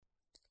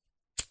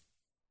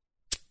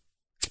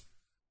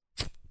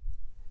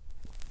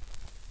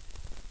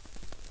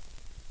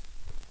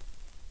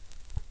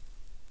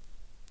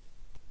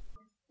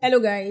Hello,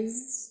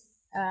 guys.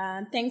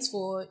 Thanks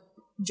for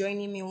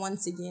joining me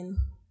once again.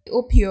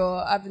 Hope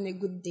you're having a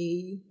good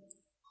day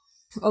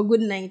or good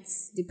night,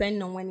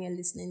 depending on when you're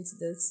listening to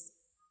this.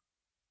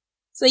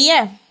 So,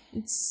 yeah,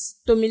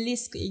 it's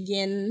Tomilisk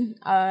again,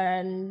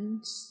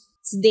 and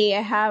today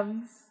I have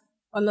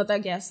another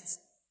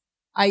guest,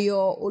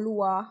 Ayo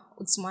Oluwa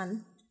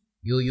Utsman.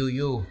 Yo, yo,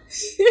 yo.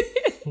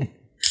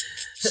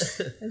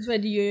 That's why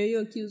the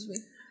yo kills me.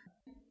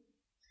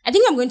 I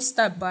think I'm going to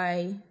start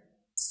by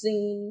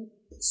saying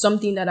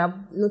something that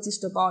I've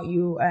noticed about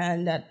you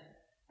and that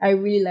I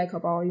really like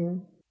about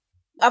you.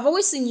 I've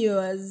always seen you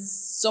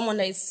as someone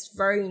that is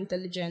very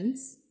intelligent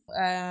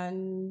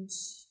and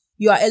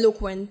you are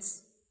eloquent.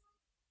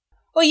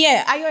 Oh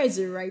yeah, Ayo is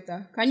a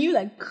writer. Can you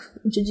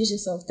introduce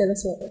yourself? Tell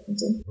us what you're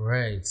doing.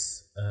 Right.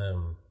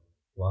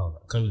 Wow,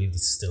 I can't believe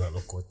this is still an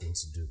awkward thing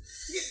to do.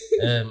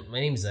 My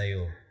name is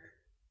Ayo.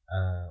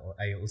 Or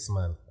Ayo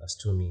Uthman, as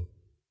Tomi,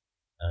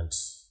 and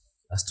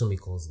as Tomi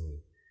calls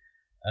me.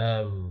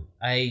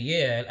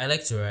 I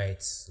like to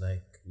write.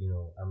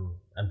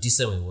 I'm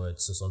decent with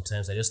words, so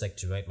sometimes I just like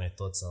to write my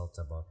thoughts out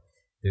about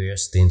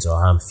various things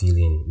or how I'm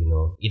feeling.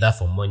 Either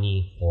for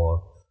money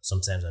or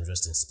sometimes I'm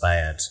just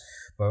inspired.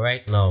 But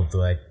right now,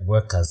 though, I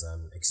work as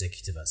an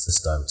executive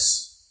assistant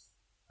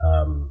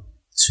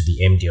to the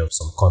MD of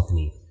some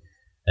company.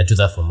 I do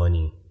that for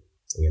money.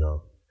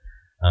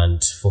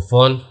 And for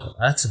fun,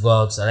 I like to go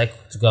out. I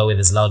like to go out where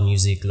there's loud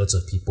music, lots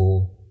of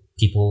people,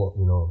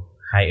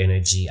 high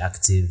energy,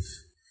 active.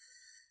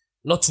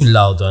 Not too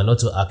loud or not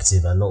too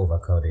active and not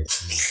overcrowded.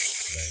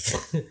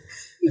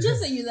 You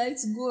just said you like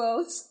to go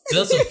out.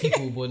 Lots of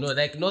people, but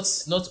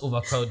not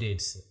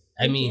overcrowded.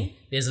 I mean,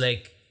 there's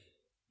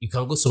you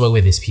can go somewhere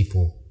where there's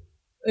people.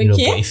 Okay.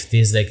 But if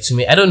there's to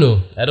me, I don't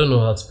know how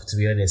to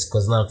be honest,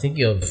 because now I'm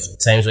thinking of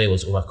times where it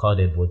was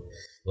overcrowded, but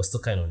it was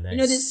still kind of nice.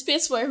 There's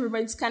space for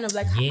everybody to kind of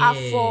have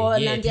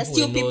fun, and there's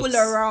still people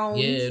around.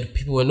 Yeah,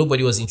 people where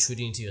nobody was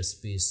intruding into your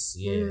space.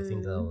 Yeah, I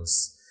think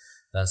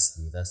that's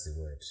the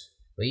word.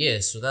 But yeah,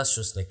 so that's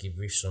just a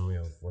brief summary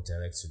of what I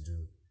like to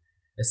do.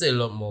 I say a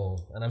lot more,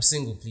 and I'm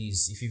single.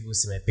 Please, if people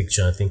see my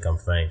picture and think I'm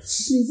fine,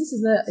 please, this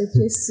is not a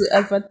place to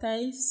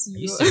advertise. Are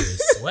you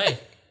serious? Why?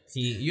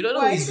 You don't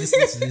know who's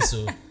listening to this,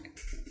 so.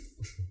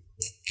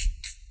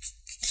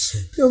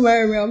 Don't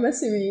marry me, I'm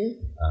messing with you.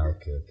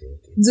 Okay.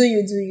 Do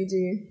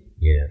you?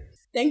 Yeah.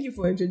 Thank you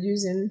for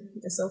introducing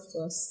yourself to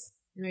us.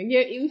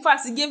 In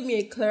fact, it gave me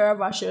a clearer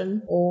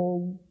version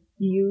of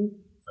you.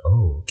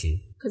 Oh,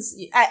 okay. Because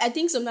I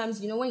think sometimes,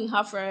 when you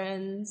have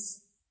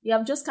friends, you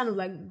have just kind of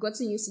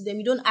gotten used to them.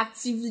 You don't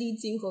actively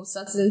think of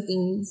certain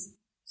things.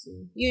 So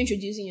you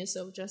introducing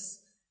yourself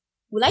just,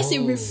 will I say,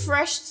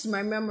 refreshed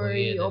my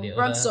memory or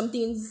brought some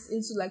things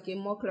into a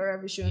more clearer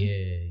vision.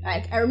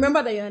 Yeah. I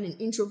remember that you're an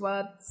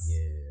introvert.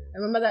 Yeah. I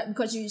remember that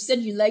because you said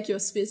you like your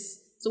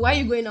space. So why are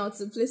you going out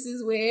to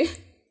places where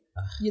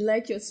you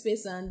like your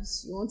space and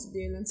you want to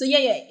be alone? So yeah,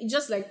 it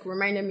just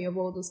reminded me of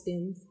all those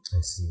things. I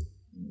see.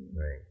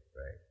 Right.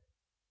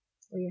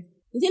 Oh yeah.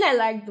 The thing I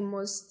like the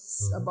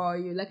most about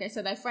you, like I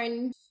said, I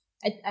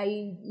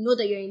know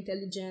that you're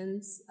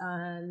intelligent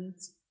and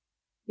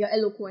you're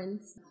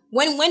eloquent.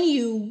 When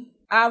you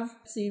have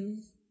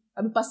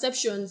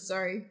perceptions,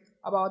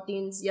 about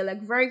things, you're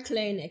very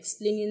clear in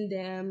explaining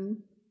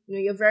them.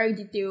 You're very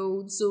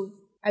detailed. So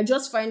I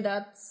just find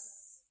that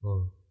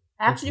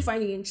I actually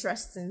find it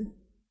interesting. Do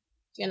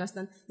you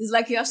understand? It's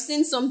you have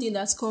seen something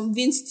that's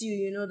convinced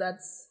you,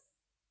 that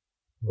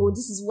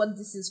this is what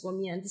this is for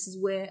me and this is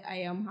where I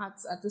am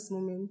at this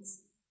moment,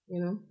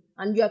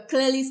 and you are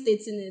clearly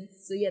stating it.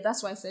 So yeah,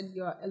 that's why I said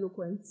you are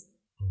eloquent.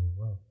 Oh,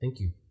 wow, thank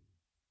you.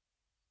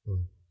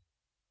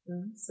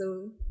 Yeah,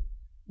 so,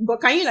 but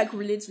can you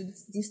relate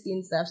with these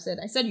things that I've said?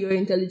 I said you're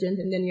intelligent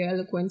and then you're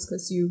eloquent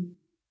because you.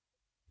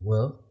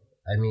 Well,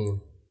 I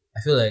mean,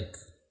 I feel like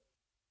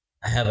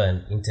I have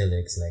an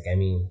intellect.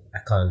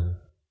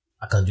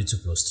 I can do 2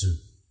 plus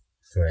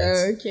 2.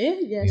 Right? Okay.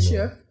 Yeah.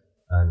 Sure.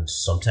 And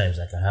sometimes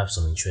I can have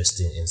some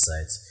interesting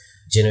insights.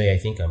 Generally, I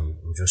think I'm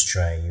just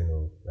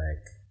trying,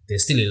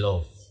 there's still a lot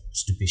of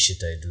stupid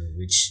shit I do,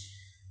 which,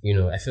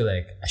 I feel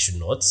like I should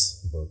not,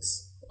 but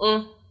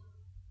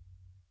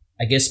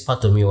I guess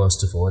part of me wants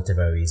to for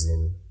whatever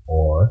reason,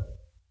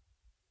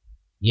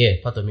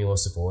 part of me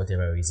wants to for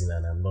whatever reason,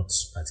 and I'm not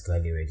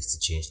particularly ready to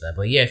change that.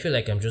 But yeah, I feel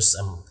like I'm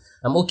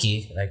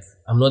okay.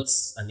 I'm not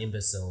an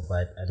imbecile,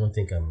 but I don't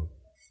think I'm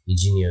a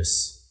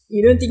genius.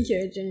 You don't think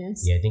you're a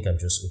genius? Yeah, I think I'm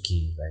just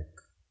okay.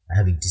 I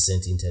have a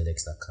decent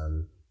intellect that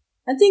can.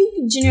 I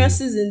think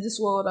geniuses in this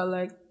world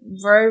are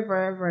very,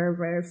 very, very,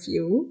 very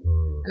few.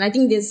 And I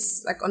think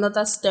there's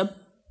another step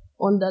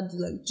under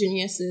the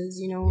geniuses,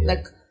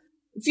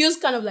 it feels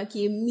kind of like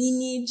a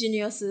mini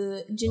genius,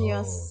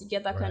 you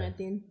get that kind of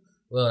thing.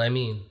 Well, I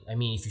mean,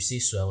 if you say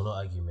so, I will not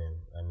argue, man.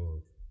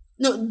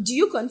 No, do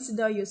you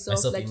consider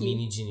yourself a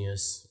mini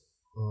genius?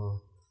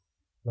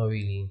 Not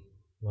really,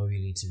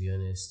 to be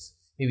honest.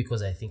 Maybe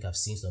because I think I've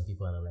seen some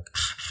people and I'm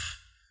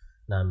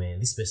nah, man,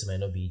 this person might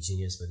not be a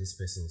genius, but this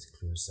person is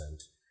close, and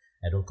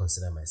I don't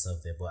consider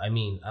myself there. But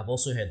I've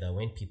also heard that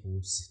when people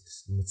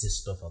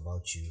notice stuff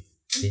about you,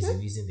 There's a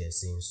reason they're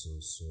saying so.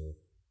 So,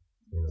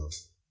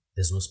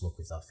 there's no smoke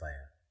without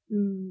fire.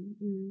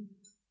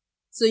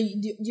 So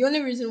the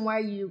only reason why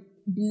you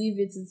believe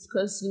it is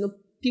because,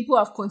 people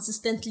have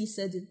consistently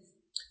said it.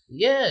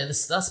 Yeah,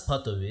 that's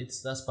part of it.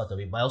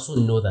 But I also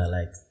know that,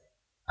 like,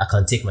 I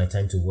can take my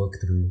time to work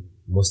through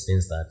most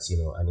things that,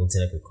 an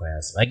intellect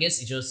requires. I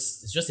guess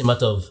it's just a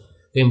matter of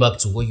going back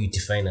to what you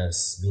define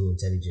as being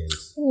intelligent.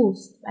 Oh,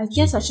 I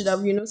guess I should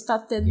have,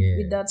 started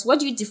with that. What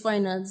do you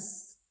define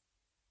as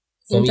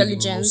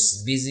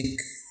intelligence? For me, the most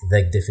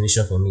basic,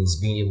 definition for me is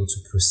being able to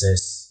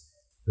process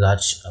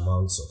large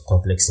amounts of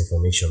complex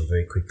information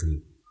very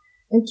quickly.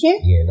 Okay.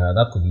 Yeah, now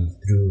that could be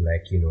through,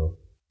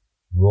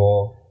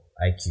 raw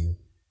IQ.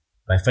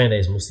 But I find that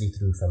it's mostly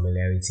through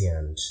familiarity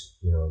and,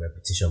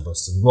 repetition. But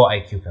raw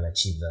IQ can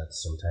achieve that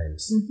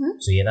sometimes.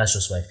 So yeah, that's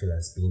just what I feel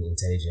as being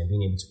intelligent,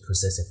 being able to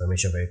process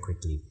information very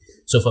quickly.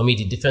 So for me,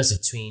 the difference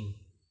between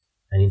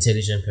an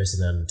intelligent person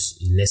and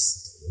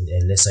a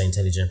lesser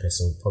intelligent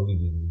person would probably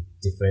be the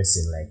difference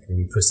in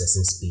maybe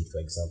processing speed, for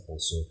example.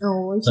 So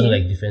something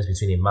like difference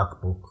between a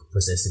MacBook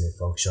processing a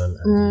function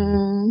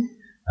and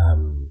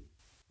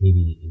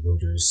maybe a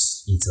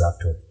Windows 8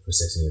 laptop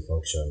processing a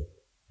function.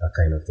 That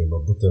kind of thing,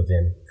 but both of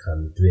them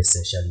can do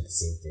essentially the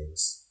same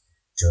things.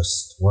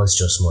 One's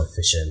just more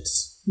efficient.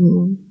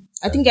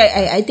 I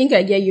think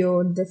I get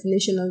your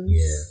definition of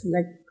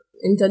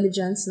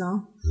intelligence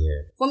now.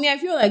 Yeah. For me, I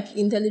feel like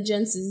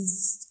intelligence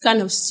is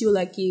kind of still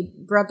like a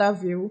broader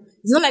view.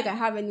 It's not like I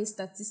have any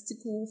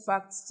statistical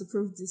facts to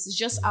prove this. It's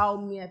just how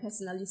I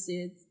personally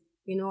see it.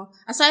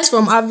 Aside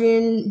from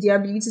having the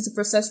ability to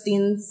process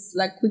things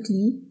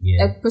quickly,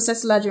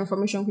 process large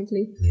information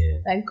quickly.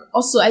 Yeah.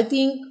 Also, I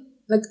think.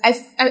 I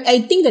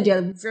think that there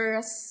are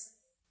various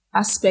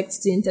aspects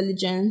to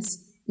intelligence.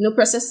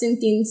 Processing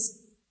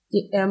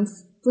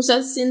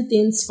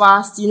things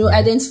fast.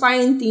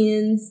 Identifying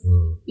things.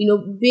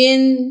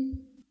 Being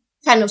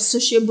kind of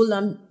sociable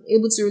and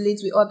able to relate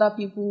with other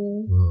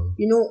people.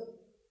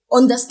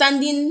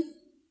 Understanding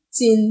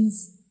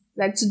things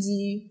to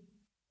the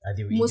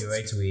most,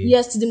 right way.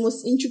 Yes, to the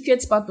most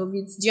intricate part of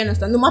it. Do you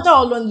understand? No matter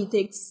how long it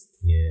takes.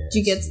 Yeah. Do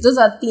you get? Those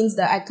are things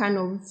that I kind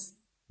of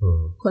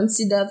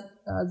consider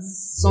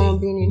as someone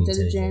being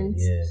intelligent.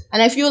 Yeah.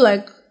 And I feel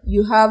like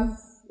you have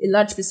a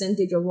large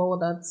percentage of all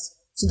that.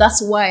 So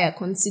that's why I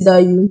consider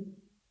you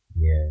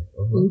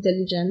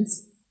intelligent.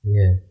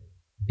 Yeah.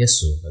 I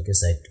guess so. I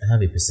guess I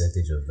have a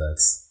percentage of that.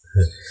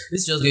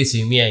 This is just going to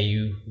be me and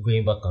you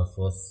going back and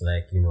forth,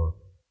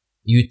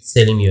 you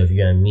telling me of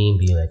you and me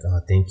being like,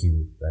 oh, thank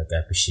you, I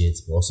appreciate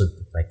it, but also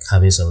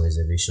having some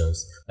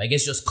reservations. I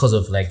guess just because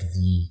of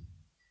the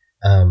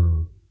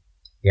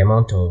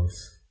amount of,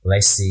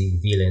 let's say,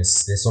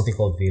 valence. There's something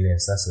called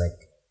valence. That's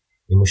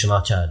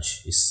emotional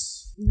charge.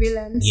 It's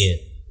valence. Yeah.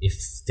 If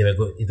there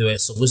were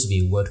supposed to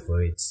be a word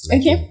for it.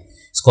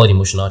 It's called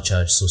emotional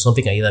charge. So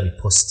something can either be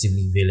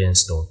positively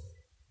valenced or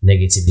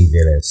negatively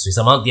valenced. So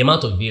it's the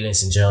amount of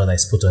valence in general that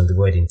is put on the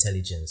word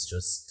intelligence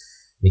just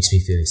makes me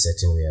feel a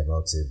certain way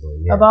about it. But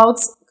yeah. About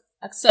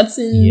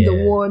accepting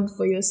the word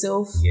for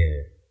yourself.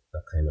 Yeah.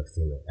 That kind of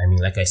thing. I mean,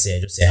 like I say, I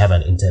just say I have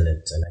an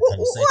intellect, and I can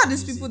decide. Who are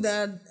these people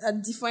that are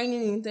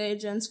defining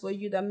intelligence for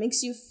you that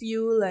makes you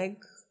feel like,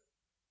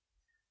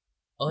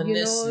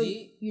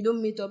 honestly, you don't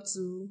meet up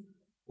to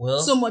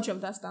so much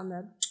of that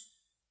standard?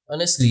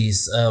 Honestly,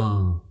 it's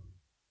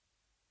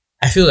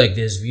I feel like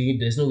there's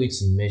no way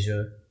to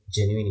measure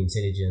genuine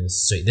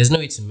intelligence. Sorry, there's no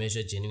way to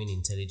measure genuine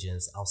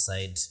intelligence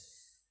outside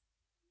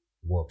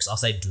works,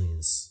 outside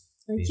doings.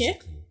 Okay.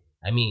 Basically.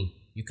 I mean,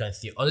 you can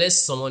feel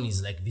unless someone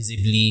is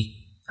visibly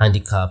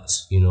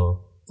handicapped,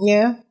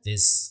 Yeah.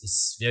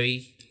 It's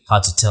very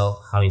hard to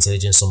tell how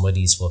intelligent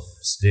somebody is for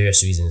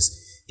various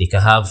reasons. They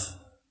can have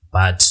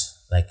bad,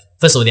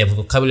 first of all, their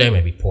vocabulary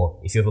might be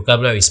poor. If your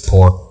vocabulary is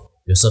poor,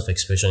 your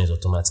self-expression is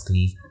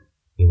automatically,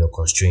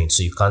 constrained.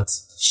 So you can't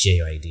share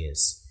your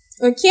ideas.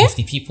 Okay. If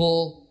the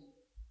people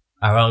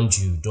around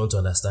you don't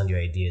understand your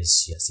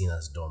ideas, you're seen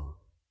as dumb.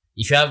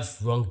 If you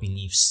have wrong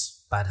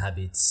beliefs, bad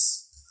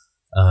habits,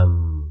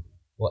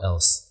 what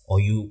else? Or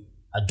you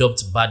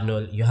adopt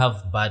you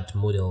have bad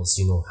models,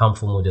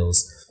 harmful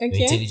models. Okay.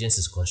 Your intelligence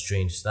is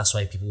constrained. That's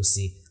why people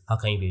say, how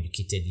can you be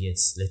educated yet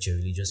let your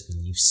religious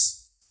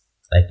beliefs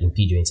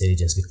impede your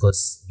intelligence?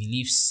 Because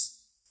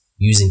beliefs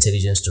use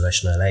intelligence to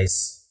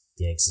rationalize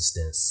their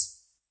existence.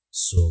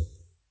 So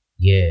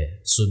yeah.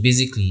 So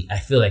basically, I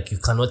feel like you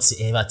cannot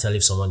ever tell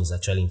if someone is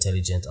actually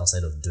intelligent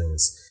outside of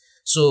doings.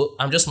 So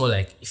I'm just more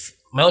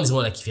my own is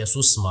more if you're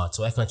so smart,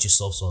 why can't you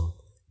solve some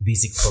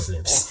basic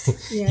problems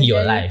in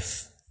your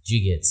life? Do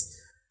you get?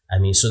 I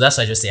mean, so that's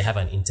why I just say I have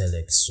an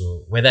intellect.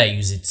 So whether I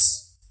use it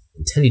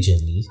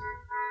intelligently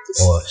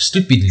or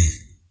stupidly,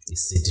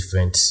 it's a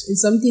different.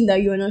 It's something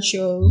that you're not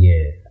sure.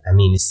 Yeah, I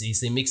mean,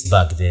 it's a mixed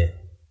bag there.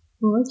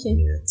 Oh, okay.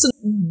 Yeah. So,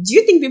 do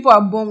you think people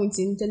are born with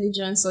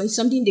intelligence, or is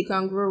something they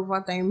can grow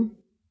over time?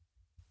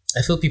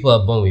 I feel people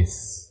are born with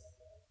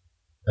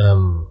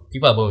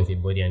a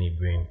body and a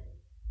brain,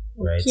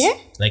 right?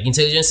 Okay.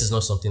 Intelligence is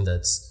not something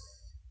that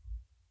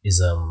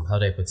is how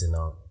do I put it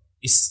now?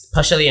 It's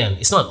partially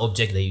it's not an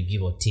object that you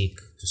give or take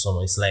to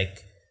someone. It's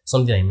like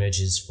something that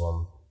emerges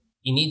from,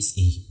 it needs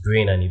a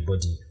brain and a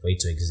body for it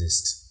to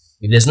exist.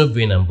 If there's no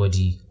brain and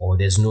body, or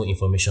there's no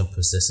information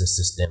processing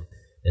system,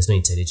 there's no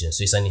intelligence.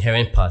 So it's an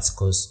inherent part,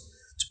 because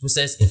to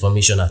process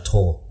information at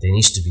all, there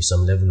needs to be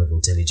some level of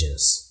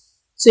intelligence.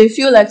 So you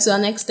feel like to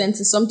an extent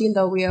it's something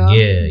that we are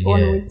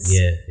born with.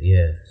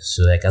 Yeah.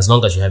 So like as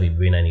long as you have a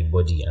brain and a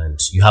body and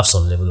you have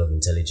some level of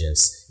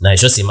intelligence, now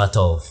it's just a matter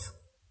of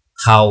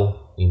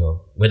how,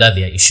 whether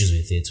there are issues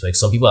with it. Like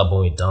some people are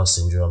born with Down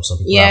syndrome, some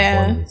people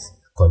are born with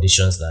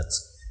conditions that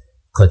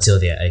curtail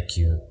their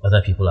IQ.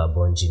 Other people are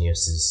born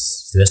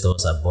geniuses. The rest of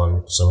us are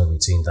born somewhere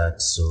between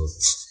that. So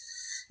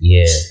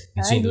yeah,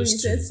 between those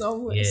two.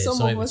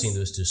 Somewhere between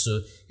those two.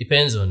 So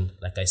depends on,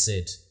 like I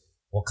said,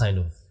 what kind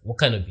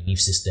of belief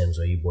systems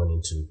were you born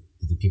into?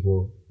 Did the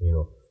people,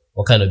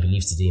 what kind of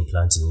beliefs did they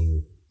implant in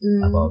you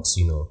about,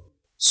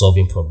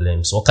 solving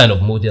problems? What kind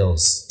of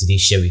models did they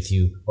share with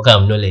you? What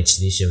kind of knowledge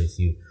did they share with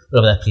you? All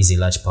of that plays a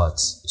large part.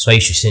 That's why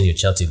you should send your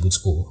child to a good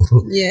school.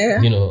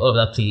 Yeah. All of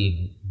that plays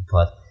a big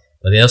part.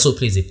 But it also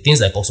plays things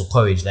like also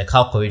courage. Like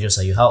how courageous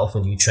are you? How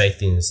often do you try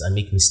things and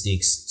make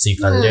mistakes so you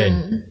can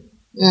learn?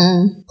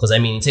 Because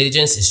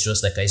intelligence is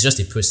just it's just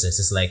a process.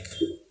 It's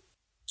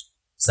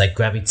like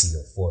gravity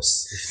or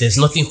force. If there's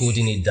nothing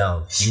holding it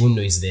down, you won't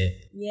know it's there.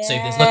 Yeah, so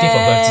if there's nothing for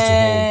gravity to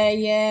hold,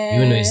 you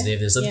won't know it's there. If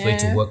there's nothing for it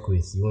to work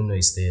with, you won't know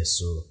it's there.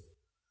 So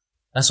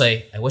that's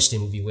why I watched a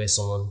movie where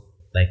someone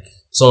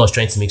was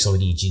trying to make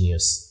somebody a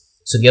genius.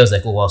 So the guy was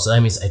like, oh wow, so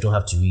that means I don't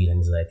have to read. And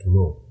he's like,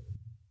 no,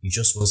 you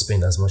just won't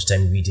spend as much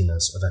time reading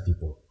as other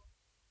people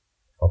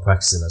or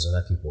practicing as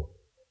other people.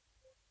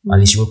 At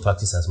least you won't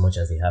practice as much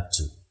as they have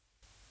to.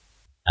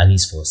 At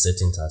least for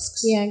certain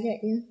tasks. Yeah, I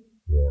get you.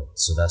 Yeah,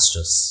 so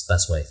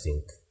that's what I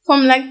think.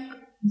 From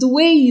the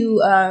way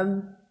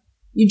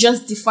you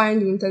just define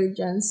the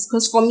intelligence,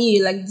 because for me,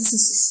 this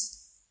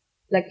is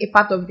a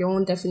part of your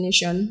own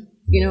definition,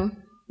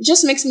 it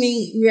just makes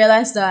me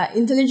realize that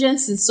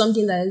intelligence is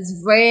something that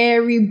is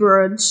very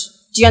broad.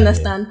 Do you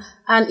understand? Yeah.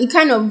 And it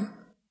kind of,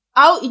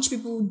 how each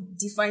people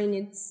define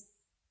it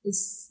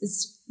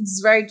is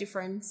very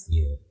different.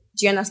 Yeah.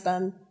 Do you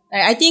understand?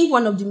 I think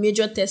one of the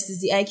major tests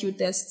is the IQ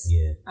test.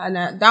 Yeah. And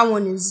that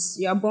one is,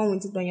 you're born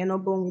with it or you're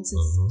not born with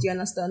it. Do you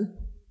understand?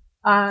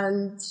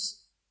 And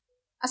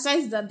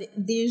aside that,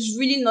 there's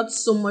really not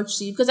so much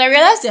to it. Because I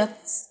realized that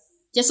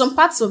there's some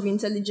parts of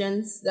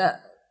intelligence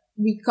that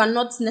we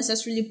cannot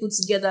necessarily put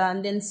together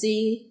and then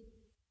say,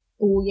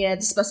 oh yeah,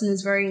 this person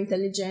is very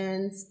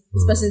intelligent.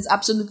 This person is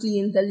absolutely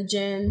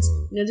intelligent.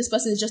 This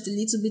person is just a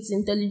little bit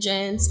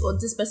intelligent. Or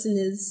this person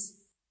is...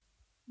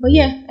 But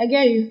yeah, I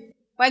get you.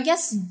 But I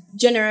guess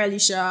generally,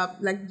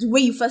 the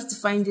way you first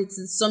defined it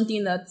is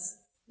something that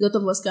a lot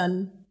of us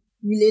can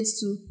relate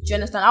to. Do you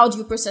understand? How do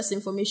you process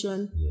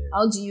information? Yeah.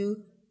 How do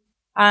you...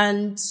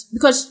 And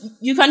because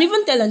you can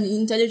even tell an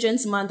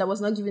intelligent man that was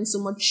not given so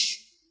much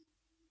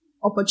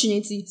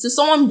opportunity. So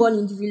someone born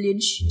in the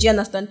village, do you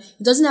understand?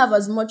 It doesn't have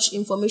as much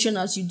information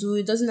as you do.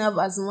 It doesn't have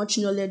as much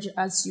knowledge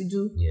as you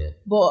do. Yeah.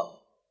 But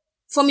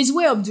from his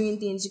way of doing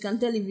things, you can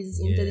tell if he's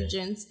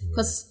intelligent.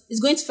 Because he's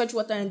going to fetch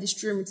water in the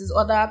stream with his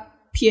other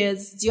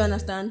peers. Do you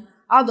understand?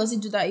 How does he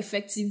do that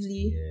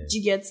effectively? Do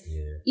you get?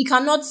 He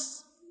cannot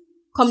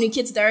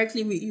communicate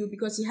directly with you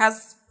because he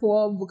has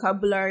poor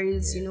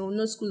vocabularies,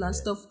 no school and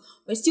stuff.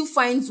 But he still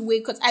finds way.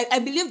 Because I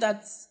believe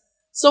that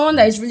someone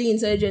that is really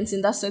intelligent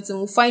in that setting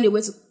will find a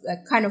way to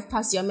kind of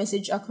pass your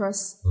message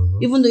across,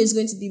 even though it's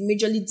going to be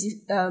majorly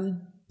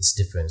it's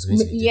different. It's going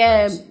to be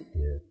different.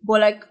 Yeah.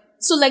 But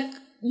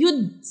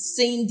you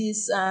saying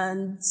this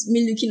and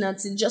me looking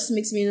at it just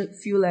makes me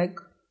feel like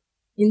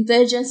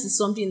intelligence is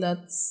something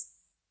that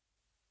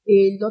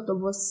a lot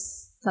of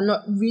us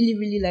cannot really,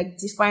 really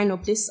define or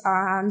place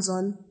our hands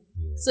on.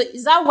 Yeah. So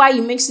is that why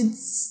it makes it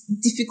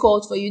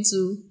difficult for you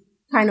to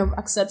kind of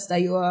accept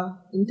that you are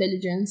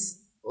intelligent?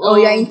 Or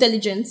you are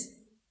intelligent?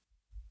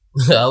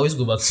 I always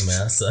go back to my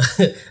answer.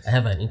 I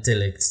have an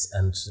intellect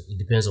and it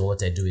depends on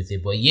what I do with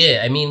it. But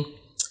yeah,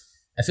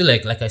 I feel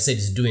like I said,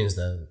 it's doings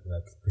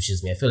that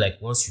pushes me. I feel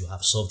like once you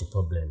have solved the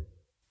problem,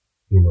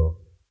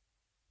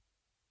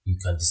 you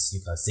can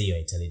say your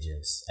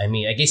intelligence. I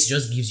guess it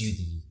just gives you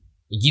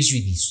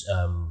this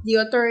the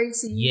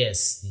authority.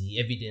 Yes, the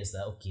evidence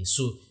that okay,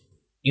 so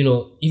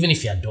even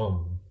if you're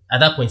dumb, at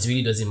that point it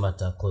really doesn't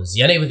matter because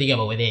you're not even thinking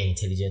about whether you're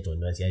intelligent or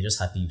not. You're just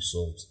happy you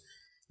solved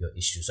your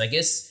issue. So I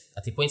guess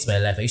at a point in my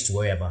life I used to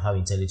worry about how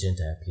intelligent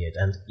I appeared,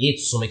 and to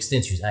some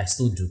extent I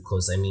still do,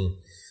 because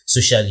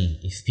socially,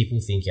 if people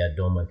think you're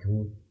dumb or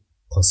people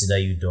consider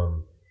you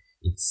dumb,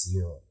 it's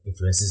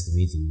influences the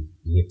way they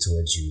behave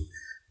towards you.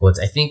 But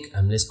I think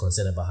I'm less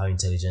concerned about how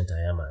intelligent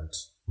I am and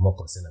more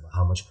concerned about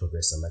how much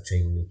progress I'm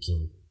actually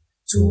making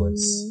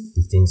towards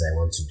the things I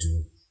want to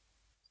do.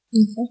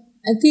 Okay.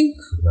 I think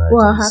who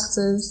are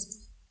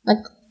actors,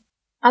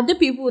 are the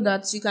people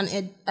that you can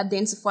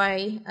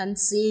identify and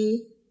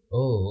say,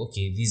 oh,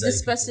 okay,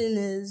 this person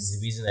is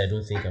the reason I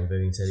don't think I'm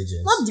very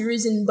intelligent. Not the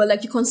reason,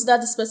 but you consider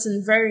this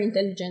person very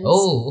intelligent.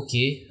 Oh,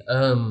 okay.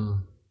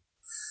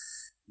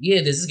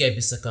 Yeah, there's this guy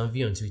Mr.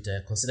 Kanvi on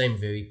Twitter. I consider him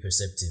very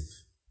perceptive.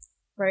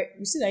 Right.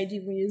 You see that I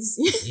didn't use.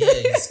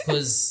 Yes,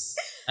 because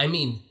I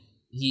mean,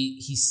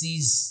 he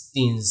sees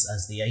things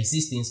as they are. He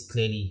sees things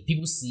clearly.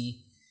 People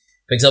see,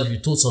 for example, you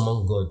told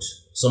someone God,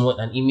 someone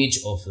an image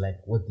of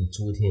like what they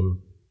told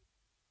him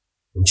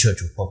in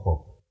church will pop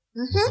up.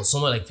 Mm-hmm. For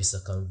someone like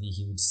Visa Kanvi,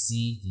 he would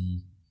see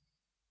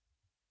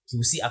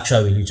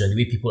actual religion, the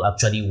way people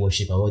actually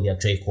worship and what they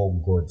actually call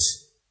God.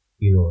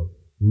 You know,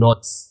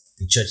 not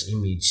the church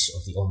image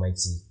of the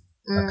Almighty,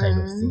 that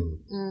kind of thing.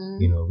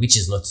 You know, which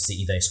is not to say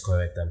either is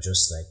correct. I'm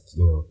just like,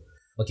 you know,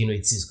 okay, no,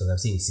 it is, because I'm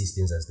saying he sees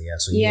things as they are.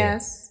 So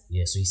yes.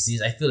 Yeah. So he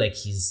sees. I feel like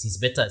he's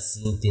better at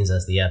seeing things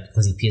as they are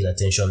because he pays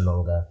attention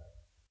longer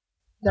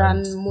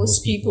than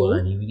most people,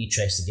 and he really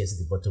tries to get to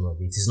the bottom of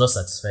it. He's not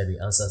satisfied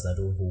with answers that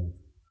don't hold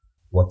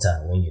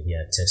water when they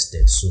are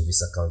tested. So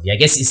Visa Kanvi, I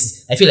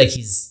guess I feel like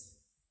his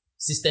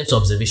systems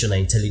of observation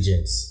are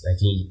intelligent. Like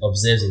he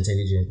observes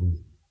intelligently,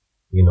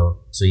 you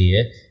know. So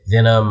yeah.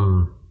 Then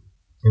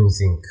let me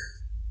think.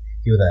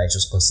 People that I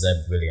just consider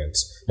brilliant.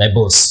 My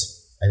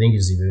boss, I think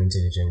he's a very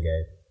intelligent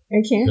guy.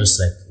 Okay. Just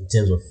like in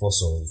terms of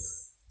force of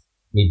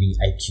maybe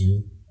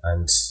IQ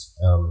and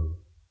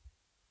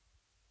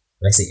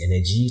let's say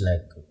energy,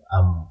 like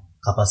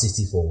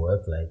capacity for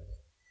work, like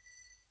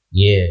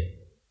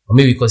yeah. Or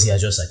maybe because he has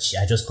just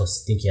I just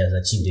think he has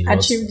achieved a lot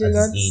at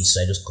his age,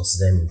 so I just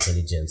consider him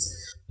intelligent.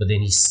 But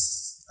then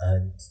he's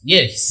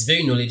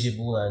very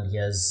knowledgeable and he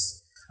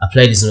has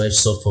applied his knowledge to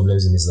solve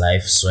problems in his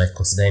life, so I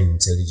consider him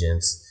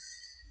intelligent.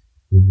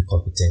 Maybe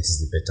competent is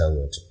the better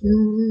word.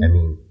 I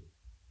mean,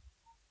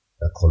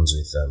 that comes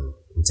with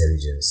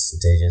intelligence.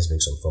 Intelligence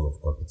brings some form of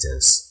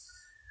competence.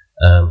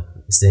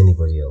 Is there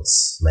anybody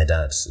else? My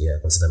dad. Yeah, I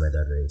consider my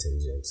dad very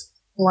intelligent.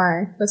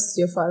 Why? That's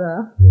your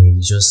father. No,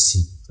 he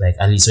like,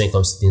 at least when it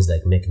comes to things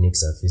like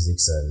mechanics and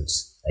physics and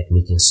like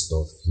making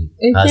stuff, he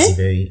has a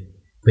very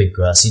quick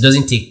grasp. It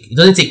doesn't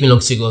take me long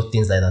to figure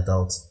things like that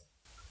out.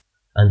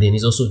 And then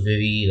he's also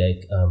very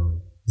like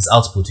his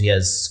output. He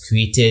has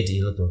created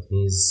a lot of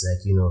things,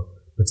 like, you know,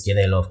 put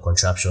together a lot of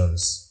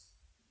contraptions.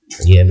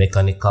 Yeah,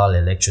 mechanical,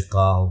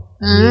 electrical.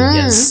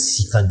 Yes,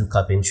 he can do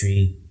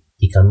carpentry.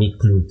 He can make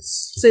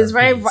clothes. So it's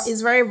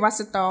very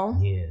versatile.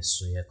 Yeah,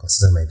 so yeah, I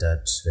consider my dad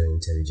very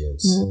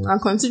intelligent.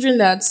 And considering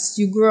that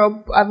you grew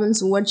up having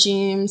to watch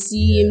him,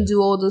 see him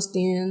do all those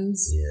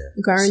things,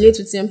 you can relate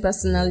with him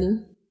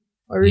personally,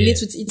 or relate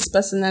with it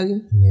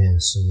personally. Yeah,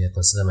 so yeah, I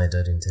consider my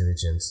dad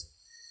intelligent.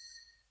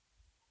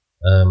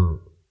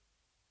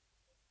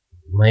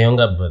 My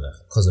younger brother,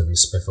 because of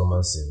his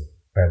performance in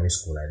primary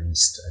school, at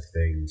the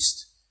very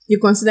least. You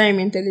consider him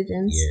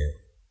intelligent? Yeah,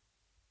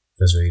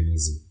 just very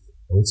lazy.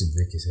 I need to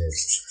break his head.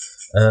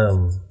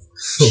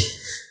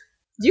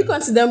 Do you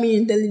consider me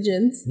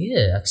intelligent?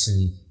 Yeah,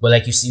 actually. But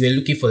like you see, you're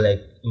looking for like,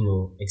 you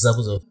know,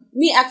 examples of...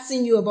 Me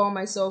asking you about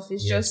myself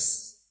is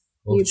just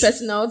your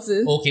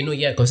personality. Okay, no,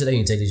 yeah, consider you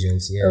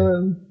intelligent. Yeah.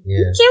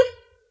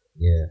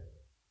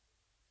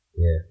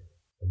 Yeah.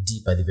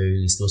 Deep at the very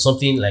least. It was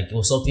something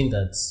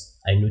that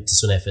I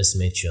noticed when I first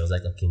met you. I was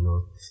like, okay,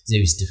 no, this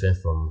is different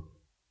from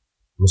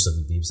most of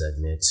the babes I've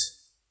met.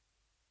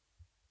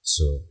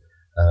 So,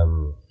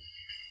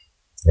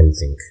 let me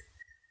think.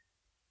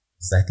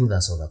 So I think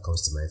that's all that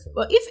comes to mind for me.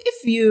 But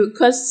if you,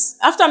 because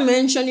after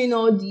mentioning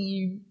all the,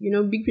 you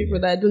know, big people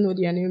that I don't know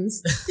their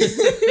names.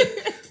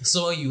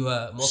 So you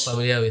are more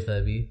familiar with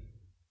Abby?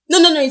 No,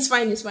 it's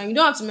fine. You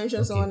don't have to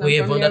mention someone. Oh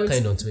yeah, Vonda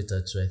on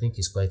Twitter too. I think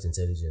he's quite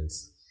intelligent.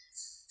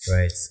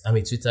 Right. I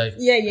mean, Twitter.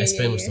 Yeah. I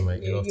spend most of my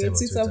a lot of time on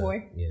Twitter.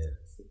 Boy.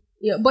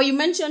 Yeah. But you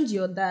mentioned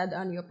your dad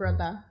and your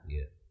brother.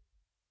 Yeah.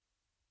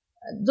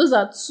 Those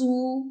are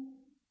two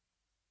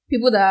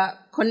people that are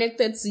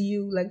connected to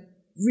you, like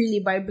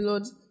really by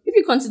blood. If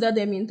you consider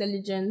them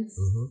intelligent,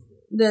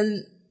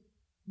 then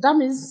that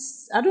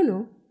means, I don't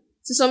know,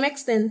 to some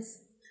extent.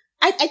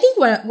 I think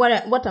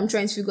what I'm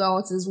trying to figure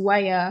out is why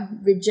you're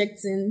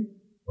rejecting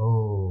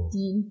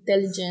the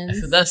intelligence. I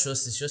feel that's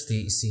just a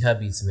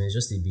habit, man. It's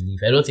just a belief.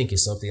 I don't think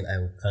it's something I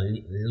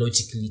can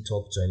logically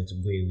talk to and to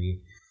go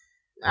away.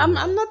 I'm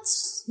not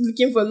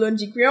looking for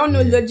logic. We all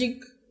know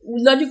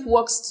logic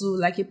works to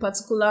like a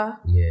particular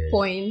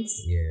point.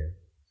 Yeah.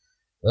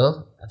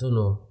 Well, I don't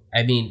know.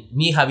 I mean,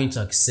 me having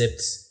to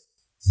accept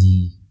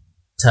the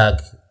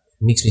tag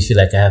makes me feel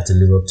like I have to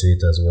live up to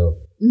it as well.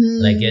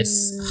 And I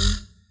guess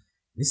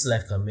this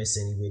life can mess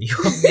anybody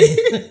up.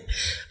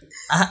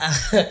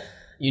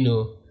 You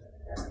know,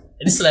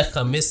 this life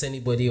can mess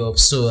anybody up.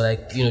 So,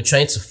 like, you know,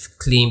 trying to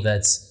claim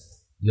that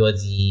you're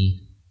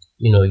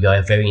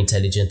you're very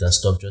intelligent and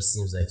stuff just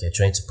seems like you're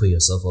trying to put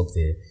yourself up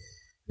there.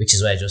 Which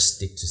is why I just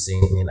stick to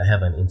saying, man, I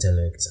have an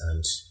intellect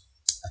and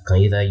I can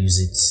either use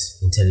it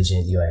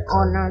intelligently or I can.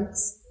 Or not.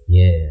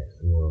 Yeah,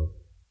 you know.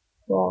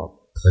 Wow.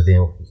 But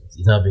then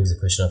it now brings the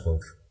question up of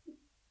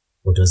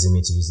what does it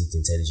mean to use it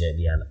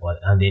intelligently,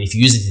 and then if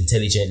you use it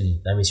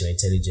intelligently, that means you're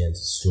intelligent.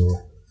 So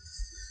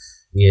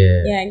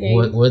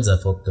words are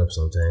fucked up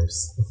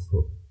sometimes.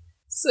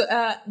 So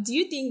do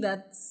you think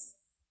that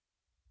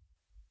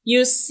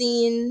you're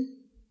seeing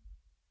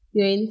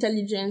your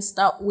intelligence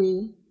that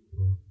way?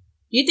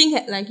 Do you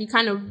think like it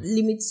kind of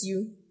limits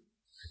you?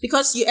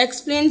 Because you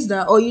explained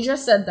that, or you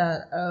just said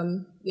that,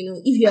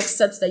 if you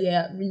accept that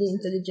you're really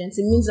intelligent,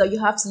 it means that you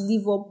have to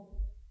live up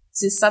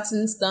to a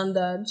certain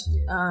standard.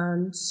 Yeah.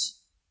 And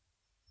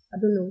I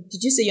don't know,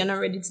 did you say you're not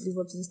ready to live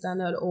up to the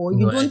standard, or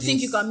you don't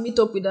think you can meet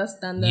up with that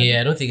standard?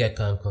 Yeah, I don't think I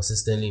can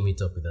consistently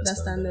meet up with that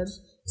standard.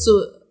 Yeah. So,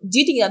 do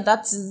you think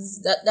that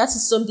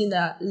is something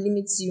that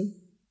limits you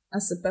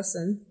as a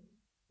person?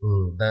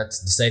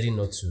 That's deciding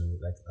not to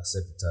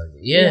accept the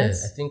target. Yeah,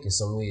 yes. I think in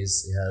some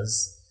ways it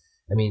has.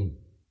 I mean,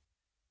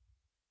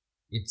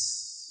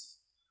 it's.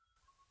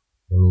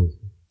 Let me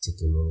take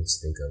a minute to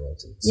think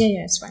about it.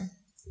 Yeah, it's fine.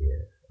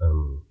 Yeah.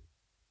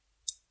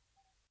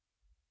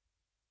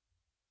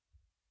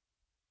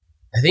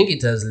 I think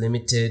it has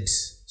limited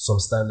some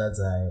standards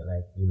I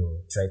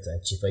try to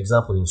achieve. For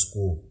example, in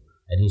school,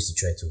 I didn't used to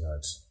try too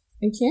hard.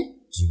 Okay.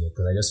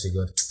 Because I just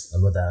figured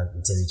I'm not that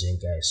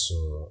intelligent guy,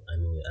 so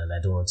and I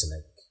don't want to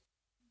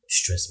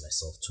stress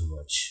myself too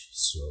much,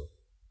 so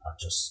I'll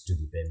just do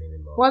the bare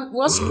minimum.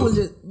 What school?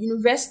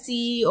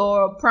 University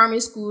or primary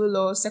school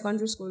or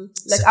secondary school?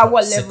 At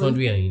what level?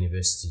 Secondary and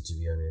university, to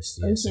be honest.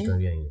 Yeah, okay.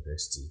 Secondary and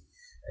university.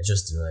 I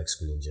just didn't like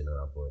school in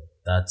general, but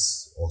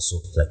that's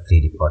also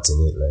played a part in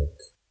it.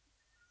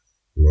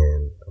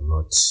 Man, I'm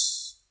not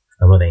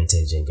an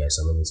intelligent guy,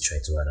 so I'm not going to try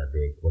too hard at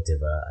big.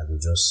 Whatever, I'll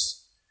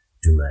just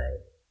do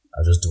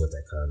what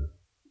I can.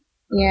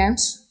 Yeah. And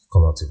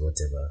come out with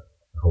whatever.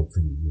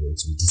 Hopefully, it will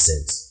be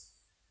decent.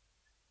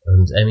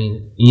 And I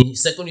mean, in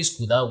secondary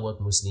school, that worked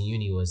mostly. In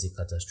uni was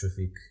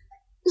catastrophic.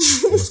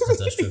 It was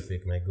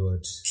catastrophic, my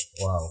God.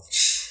 Wow.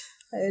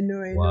 I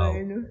know.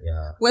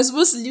 Yeah. We're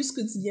supposed to leave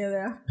school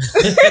together.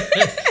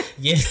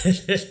 Yeah.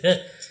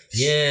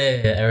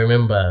 Yeah, I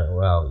remember.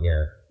 Wow,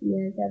 yeah.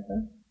 Yeah,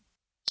 together.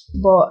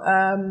 But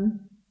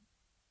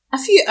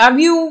have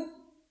you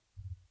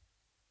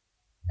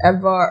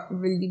ever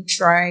really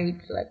tried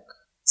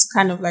to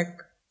kind of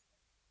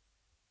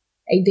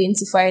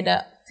identify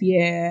that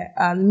fear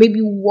and maybe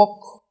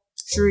walk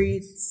through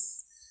it?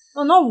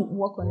 No, not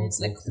walk on it,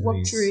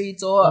 walk through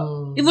it,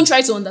 or even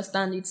try to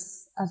understand it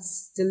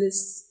as the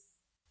least.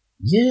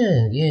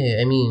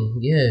 Yeah. I mean,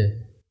 yeah.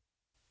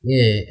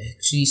 I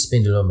actually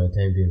spend a lot of my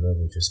time doing a lot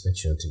of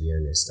introspection, to be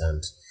honest,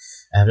 and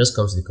I have just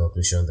come to the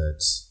conclusion that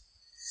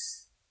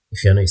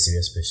if you're not a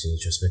serious person,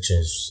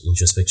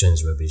 introspection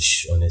is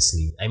rubbish,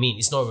 honestly. I mean,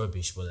 it's not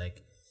rubbish, but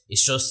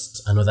it's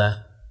just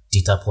another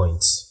data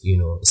point,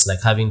 It's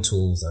like having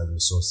tools and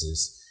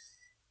resources.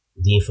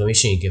 The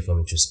information you get from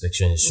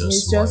introspection is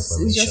just more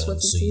information,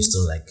 so you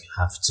still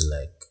have to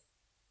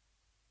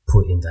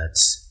put in that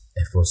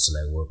effort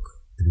to work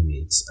through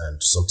it.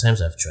 And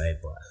sometimes I've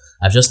tried, but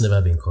I've just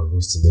never been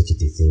convinced to make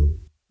it a thing.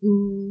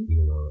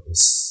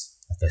 It's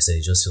like I said,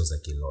 it just feels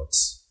like a lot.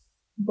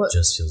 But it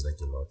just feels like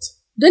a lot.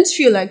 Don't you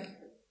feel like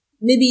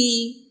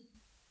maybe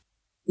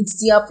it's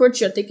the approach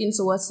you're taking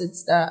towards it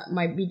that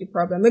might be the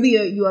problem? Maybe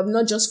you have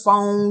not just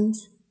found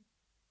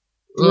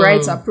the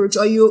right approach,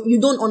 or you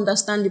don't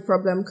understand the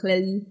problem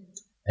clearly.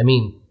 I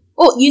mean,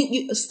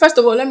 you first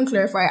of all, let me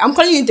clarify. I'm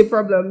calling it a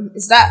problem.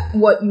 Is that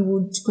what you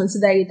would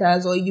consider it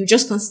as, or you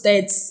just consider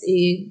it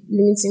a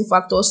limiting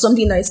factor or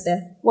something that is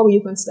there? What would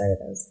you consider it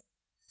as?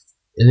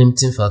 A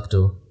limiting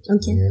factor.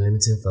 Okay. Yeah, a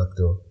limiting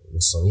factor.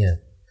 So yeah.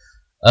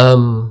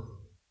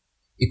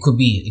 It could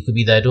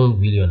be that I don't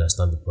really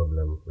understand the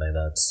problem like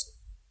that.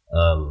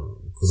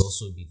 It could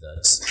also be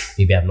that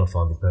maybe I've not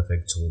found the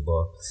perfect tool,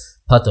 but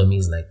part of me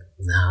is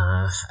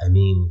I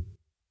mean,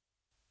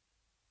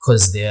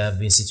 because there have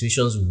been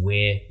situations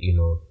where,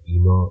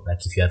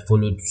 if you had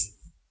followed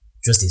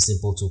just a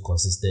simple tool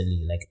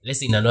consistently, let's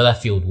say in another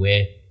field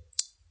where,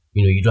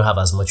 you don't have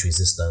as much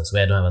resistance,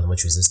 where I don't have as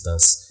much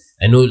resistance.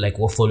 I know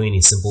what following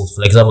is simple,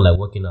 for example,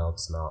 working out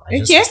now. I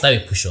just start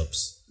with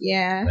push-ups.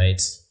 Yeah.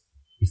 Right?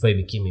 Before it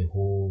became a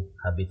whole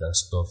habit and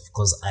stuff,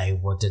 because I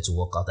wanted to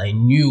work out. I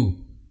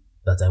knew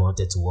that I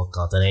wanted to work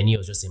out, and I knew it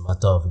was just a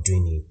matter of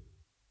doing a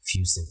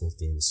few simple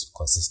things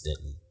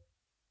consistently.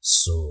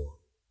 So,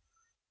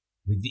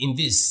 in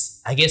this,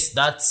 I guess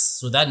that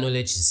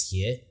knowledge is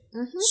here.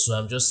 Mm-hmm. So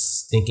I'm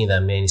just thinking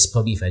that, man, it's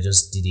probably if I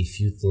just did a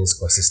few things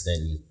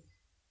consistently,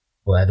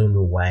 but I don't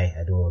know why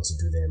I don't want to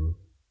do them.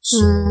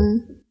 So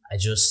I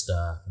just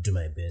do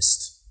my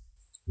best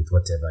with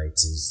whatever it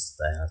is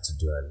that I have to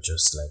do, and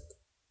just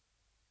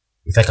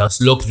if I can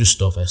slog through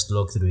stuff, I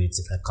slog through it.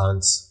 If I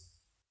can't,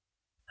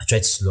 I try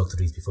to slog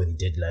through it before the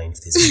deadline.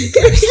 If there's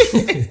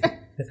a deadline.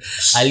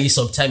 At least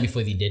some time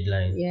before the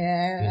deadline.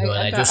 Yeah,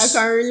 I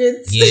can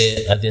relate.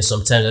 Yeah, and then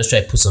sometimes I just try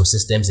to put some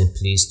systems in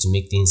place to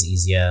make things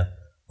easier.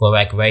 For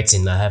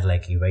writing, I have a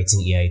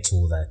writing AI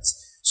tool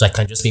so I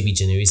can just maybe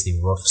generate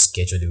the rough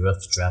sketch or the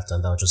rough draft,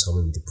 and that'll just help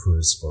me with the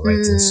prose for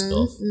writing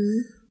stuff.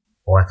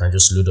 Or I can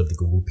just load up the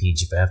Google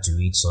page if I have to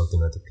read something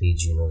on the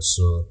page,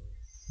 So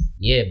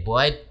yeah, but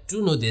I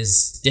do know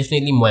there's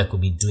definitely more I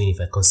could be doing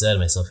if I considered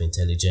myself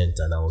intelligent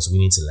and I was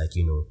willing to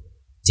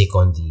take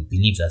on the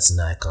belief that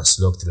now I can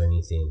slog through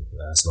anything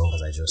as long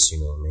as I just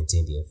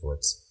maintain the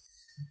effort.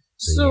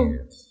 So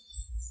yeah.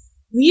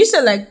 You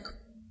said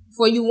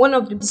for you, one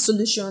of the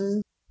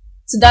solutions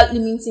to that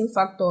limiting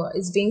factor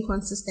is being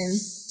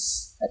consistent.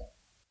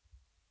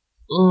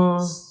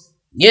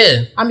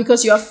 Yeah. And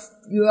because you have,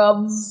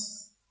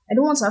 I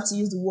don't want to have to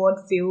use the word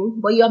fail,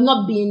 but you have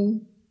not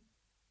been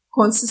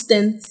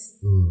consistent.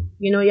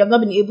 You have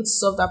not been able to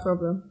solve that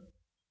problem.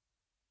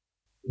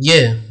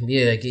 Yeah.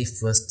 Like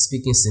if we're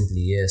speaking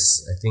simply,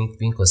 yes, I think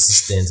being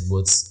consistent,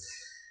 but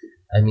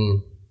I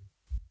mean,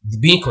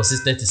 being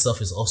consistent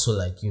itself is also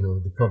like,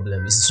 the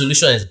problem. It's the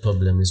solution is the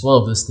problem. It's one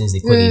of those things they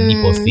call a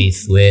leap of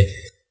faith where,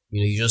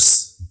 you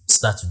just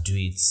start to do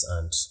it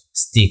and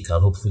stick,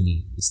 and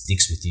hopefully it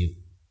sticks with you.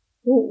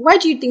 Why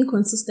do you think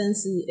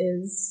consistency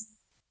is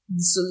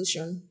the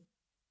solution?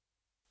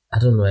 I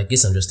don't know. I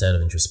guess I'm just tired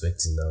of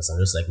introspecting now. So I'm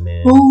just like,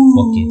 man,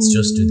 fuck it.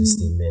 Just do this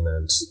thing, man.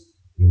 And,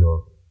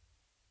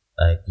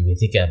 like, you've been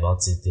thinking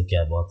about it.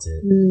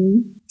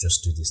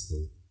 Just do this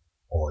thing.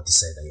 Or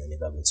decide that you're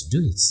never going to do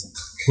it.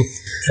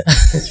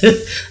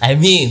 I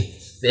mean,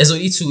 there's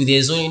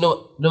only,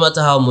 no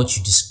matter how much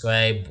you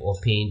describe or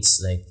paint,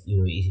 like,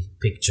 a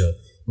picture,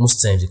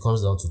 most times it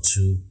comes down to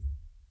two,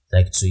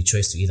 like, to a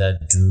choice to either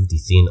do the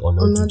thing or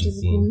not do the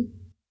thing.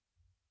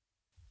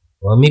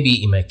 Well,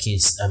 maybe in my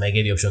case, I might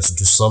get the option to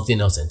do something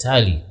else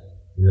entirely,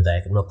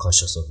 that I'm not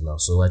conscious of now.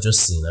 So I'm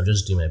just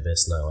doing my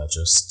best now. I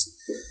just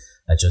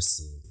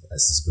see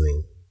as it's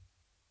going.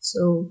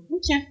 So,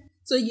 okay.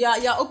 So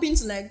you're open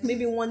to, like,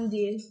 maybe one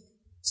day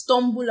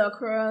stumble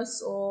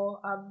across or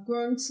have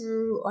gone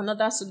through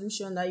another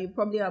solution that you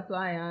probably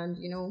apply and,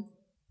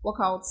 work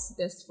out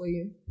best for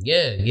you.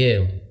 Yeah.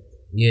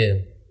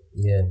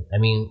 I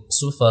mean,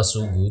 so far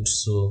so good.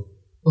 So,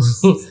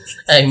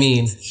 I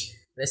mean,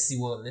 let's see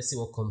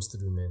what comes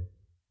through, man.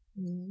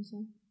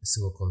 Okay. Let's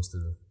see what comes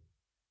through.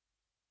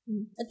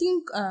 I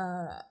think,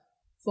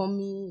 for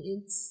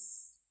me,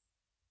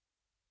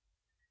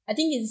 I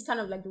think it's kind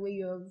of like the way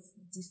you have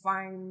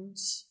defined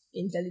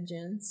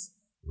intelligence.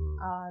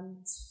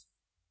 And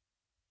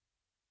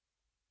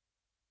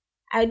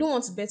I don't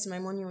want to bet my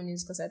money on it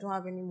because I don't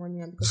have any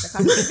money and because I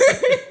can't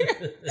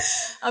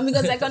and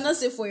because I cannot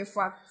say for a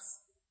fact.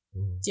 Do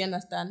you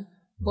understand?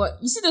 But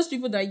you see those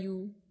people that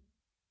you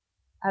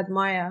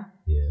admire.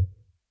 Yeah.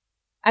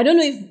 I don't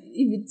know if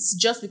it's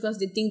just because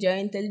they think their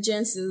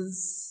intelligence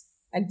is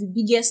like the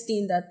biggest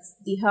thing that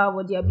they have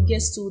or their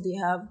biggest tool they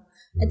have.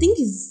 I think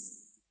it's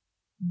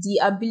the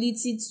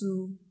ability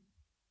to,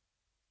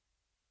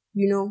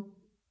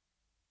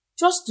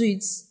 just do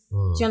it.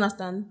 Do you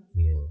understand?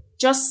 Yeah.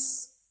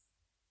 Just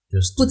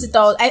put it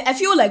out. I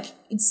feel like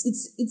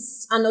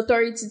it's an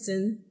authority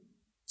thing.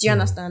 Do you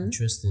understand?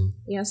 Interesting.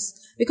 Yes.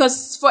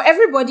 Because for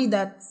everybody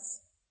that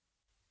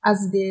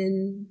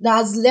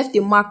has left a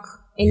mark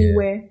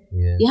anywhere,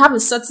 they have a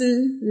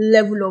certain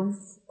level of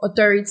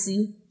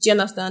authority. Do you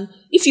understand?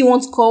 If you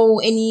want to call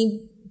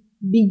any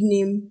big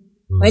name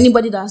or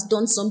anybody that has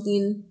done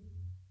something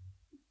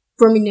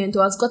prominent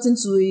or has gotten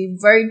to a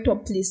very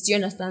top place, do you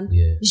understand?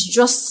 Yeah. It's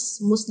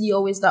just mostly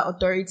always that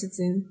authority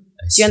thing.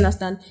 Do you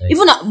understand? Like,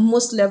 even at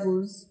most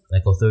levels.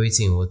 Like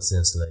authority in what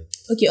sense? Like,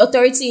 okay,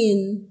 authority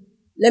in,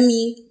 let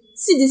me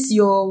see this,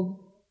 your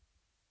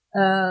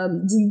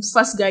the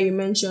first guy you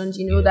mentioned,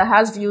 that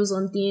has views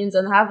on things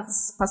and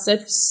has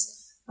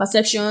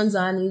perceptions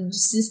and he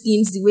sees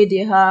things the way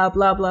they are,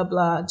 blah blah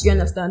blah. Do you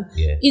understand?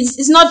 Yeah.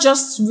 It's not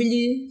just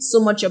really so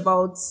much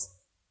about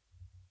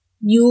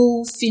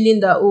you feeling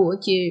that,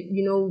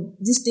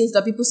 these things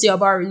that people say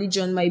about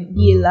religion might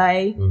be a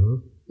lie.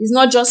 It's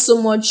not just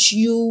so much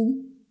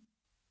you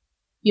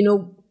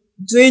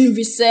doing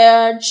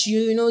research,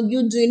 you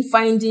doing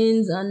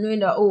findings and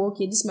knowing that,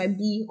 this might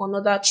be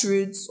another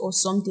truth or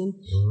something.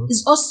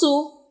 It's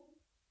also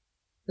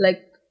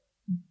like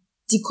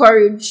the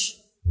courage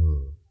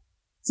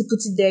to put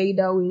it there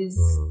either ways.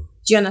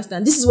 Do you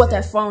understand? This is what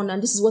I found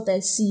and this is what I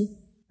see.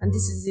 And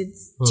this is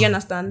it. Do you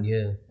understand?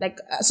 Yeah. Like,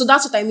 so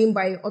that's what I mean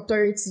by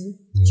authority.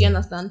 Do you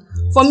understand?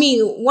 Yeah. For me,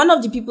 one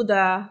of the people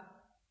that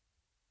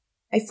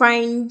I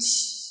find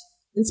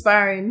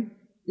inspiring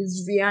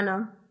is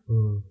Rihanna.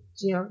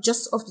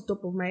 Just off the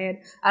top of my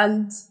head.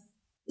 And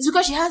it's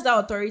because she has that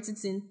authority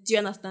thing. Do you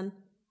understand?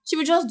 She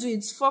will just do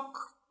it. Fuck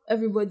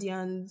everybody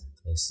and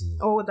I see.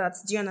 All that.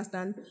 Do you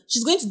understand?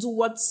 She's going to do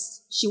what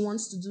she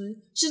wants to do.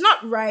 She's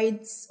not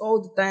right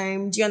all the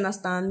time. Do you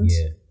understand?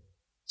 Yeah.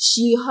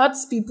 She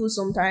hurts people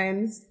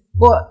sometimes,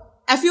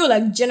 but I feel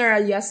like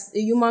generally as a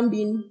human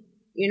being,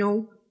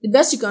 the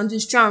best you can do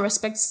is try and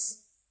respect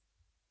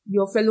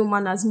your fellow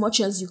man as much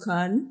as you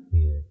can.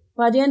 Yeah.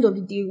 But at the end of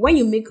the day, when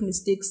you make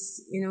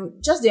mistakes,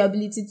 just the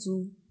ability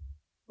to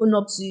own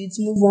up to it,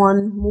 move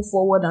on, move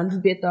forward and do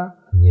better.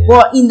 Yeah.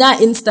 But in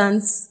that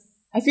instance,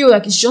 I feel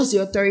like it's just the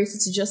authority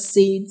to just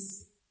say it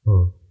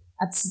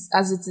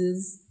as it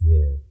is.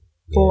 Yeah.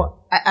 But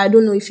I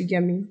don't know if you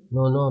get me.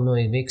 No,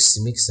 it makes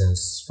sense.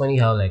 It's funny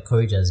how like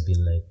courage has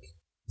been like,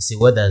 it's a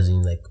word that's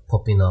been like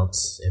popping out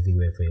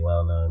everywhere for a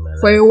while now in my life.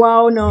 For a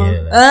while now.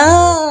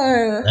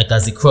 Yeah, like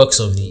as the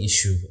crux of the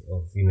issue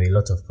of a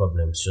lot of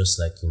problems. Just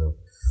like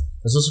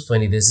it's also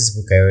funny. There's this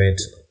book I read.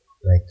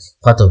 Like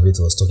part of it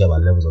was talking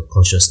about levels of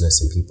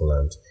consciousness in people,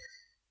 and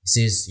it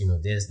says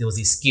there was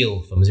a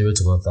scale from 0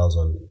 to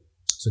 1,000.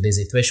 So there's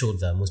a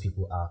threshold that most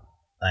people are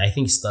I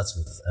think it starts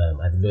with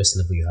at the lowest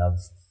level you have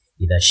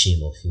either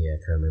shame or fear. I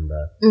can't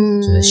remember.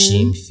 So there's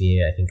shame,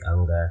 fear, I think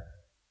anger,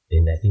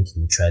 then I think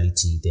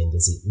neutrality. Then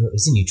there's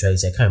is it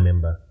neutrality? I can't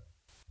remember.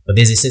 But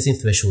there's a certain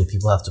threshold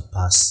people have to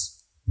pass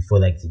before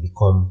like they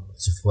become,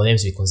 so for them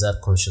to be considered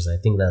conscious. I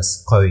think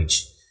that's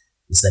courage.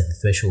 It's like the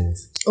threshold.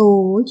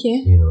 Oh,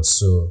 okay.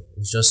 So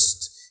it's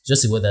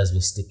just a word that's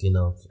been sticking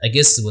out. I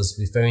guess it was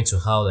referring to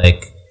how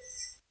like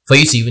for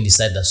you to even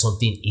decide that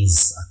something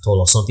is at all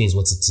or something is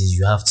what it is,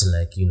 you have to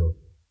like, be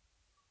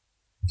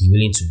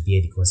willing to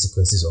bear the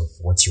consequences of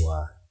what you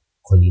are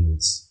calling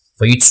it.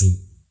 For you to,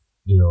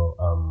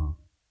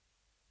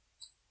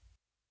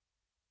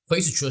 for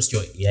you to trust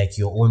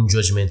your own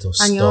judgment of and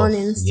stuff. your own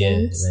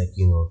instincts.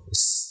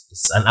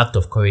 It's an act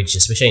of courage,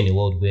 especially in a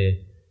world where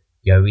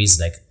you're raised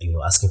like,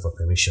 asking for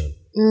permission.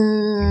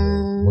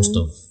 Most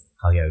of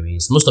how you're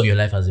raised, most of your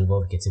life has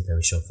involved getting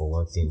permission for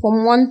one thing.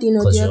 From one thing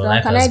or the your other.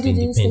 life Can has I do been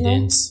this?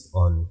 dependent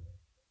on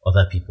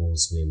other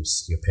people's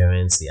whims, your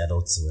parents, the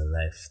adults in your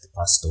life, the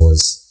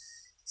pastors,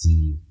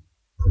 the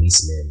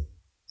policemen,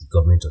 the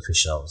government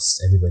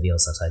officials, everybody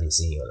else has had a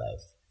say in your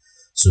life.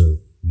 So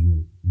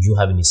you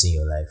having a say in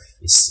your life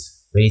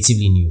is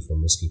relatively new for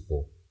most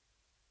people.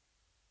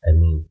 I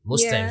mean,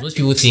 most times, most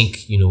people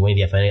think, when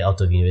they are finally out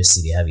of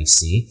university, they have a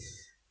say.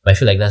 But I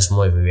feel like that's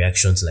more of a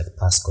reaction to like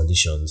past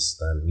conditions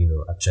than,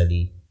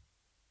 actually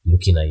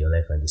looking at your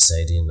life and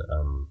deciding,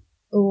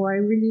 Oh, I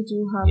really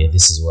do have. yeah,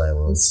 this is what I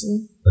want.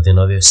 But then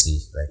obviously,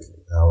 like,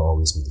 that will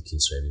always be the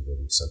case for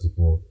everybody. Some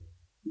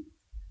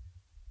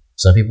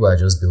people are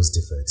just built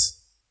different.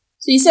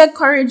 So you said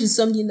courage is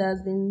something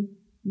that's been,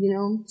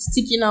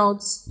 sticking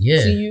out to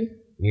you.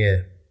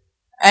 Yeah.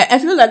 I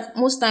feel like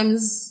most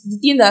times the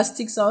thing that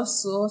sticks out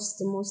to us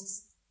the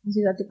most is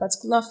at a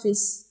particular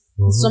phase.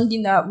 It's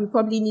something that we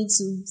probably need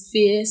to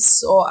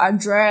face or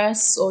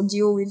address or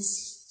deal with,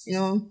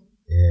 Yeah,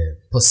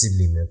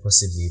 possibly, man,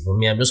 possibly. But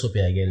me, I'm just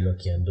hoping I get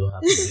lucky and don't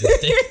have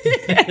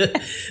to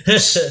do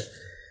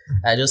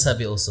I just have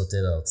it all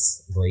sorted out.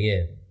 But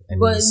yeah.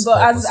 But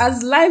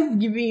as life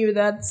giving you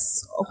that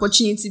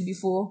opportunity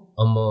before?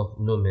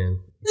 No, man.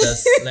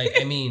 That's like,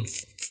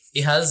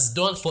 it has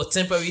done for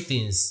temporary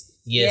things.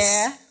 Yes.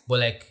 Yeah. But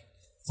like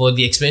for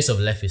the experience of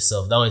life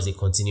itself, that one is a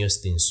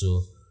continuous thing.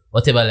 So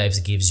whatever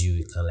life gives you,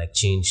 it can like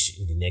change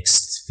in the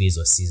next phase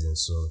or season.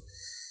 So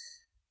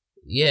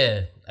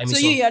yeah. So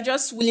you are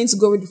just willing to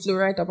go with the flow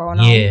right about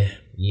now? Yeah.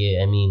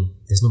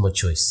 There's no more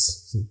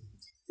choice.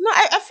 No,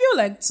 I feel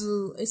like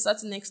to a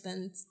certain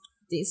extent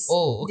there's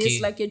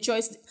like a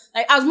choice.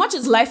 Like as much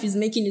as life is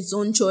making its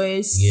own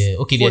choice. Yeah,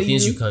 okay, there are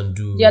things you can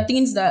do. There are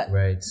things that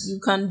you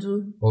can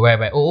do. Oh,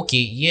 right. Oh, okay.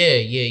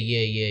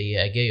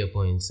 Yeah. I get your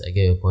point.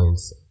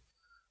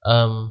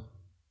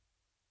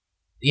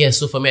 Yeah,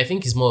 so for me, I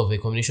think it's more of a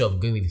combination of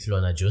going with the flow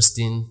and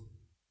adjusting,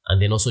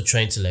 and then also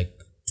trying to like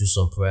do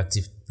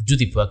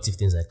the proactive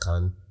things I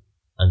can,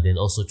 and then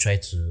also try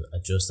to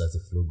adjust as the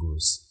flow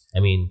goes.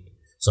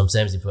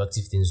 Sometimes the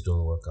proactive things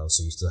don't work out,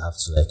 so you still have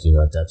to like,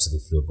 adapt to the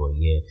flow. But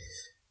yeah,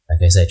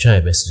 like I said, I try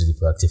my best to do the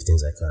proactive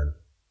things I can.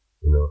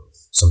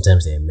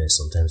 Sometimes they're a mess,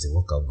 sometimes they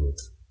work out good.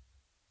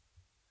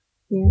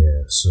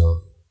 Yeah,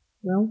 so.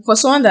 Well, for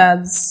someone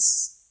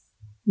that's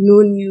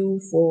known you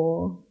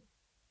for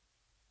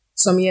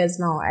some years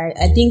now,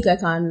 I think I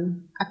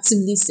can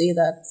actively say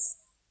that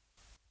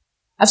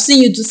I've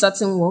seen you do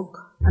certain work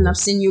and I've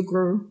seen you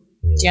grow.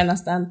 Yeah. Do you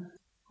understand?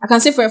 I can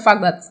say for a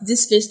fact that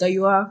this phase that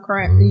you are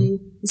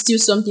currently is still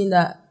something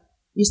that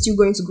you're still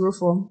going to grow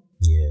from.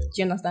 Yeah. Do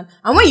you understand?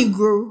 And when you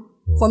grow,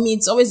 for me,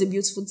 it's always a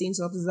beautiful thing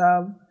to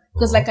observe.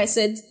 Because like I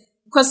said,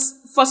 because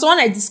for someone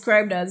I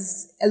described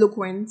as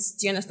eloquent,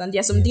 do you understand?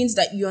 There are some things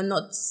that you're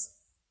not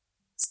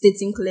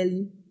stating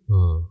clearly.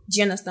 Do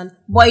you understand?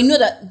 But I know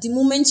that the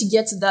moment you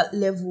get to that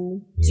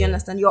level, do you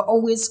understand? You're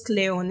always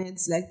clear on it.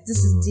 Like, this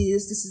is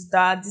this is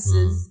that, this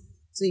is...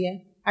 So yeah.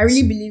 I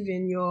really believe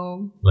in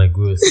your... My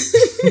growth.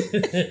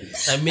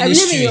 I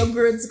believe in your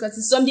growth because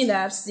it's something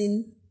that I've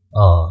seen.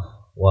 Oh,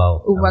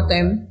 wow. Over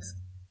time.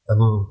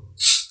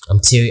 I'm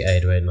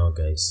teary-eyed right now,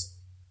 guys.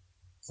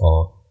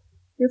 Oh.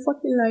 You're a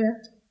fucking liar.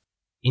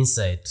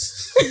 Inside.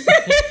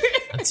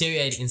 I'm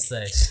teary-eyed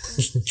inside.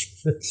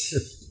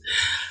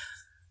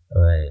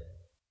 Alright.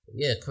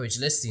 Yeah, courage.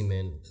 Let's see,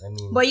 man.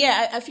 But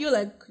yeah, I feel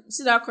like,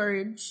 see that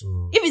courage?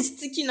 If it's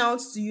sticking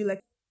out to you,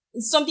 like,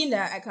 it's something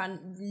that I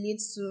can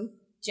relate to.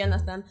 Do you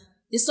understand?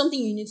 There's something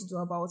you need to do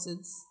about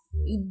it.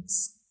 It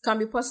can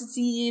be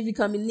positive, it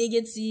can be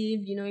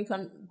negative, it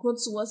can go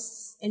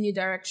towards any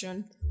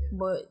direction.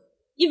 But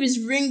if it's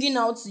ringing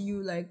out to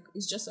you, like,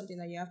 it's just something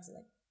that you have to,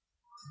 like,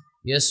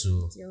 yes, sir.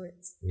 deal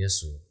with.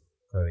 Yes, sir.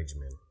 Courage,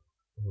 man.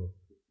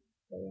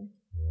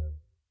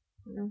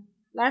 Yeah.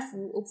 Life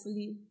will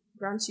hopefully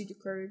grant you the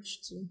courage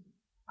to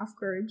have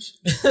courage.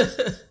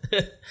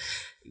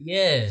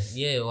 Yeah.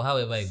 Or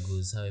however it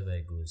goes. I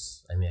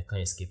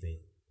can't escape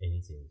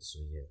anything. So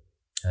yeah,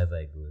 however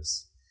it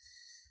goes.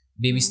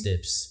 Baby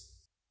steps.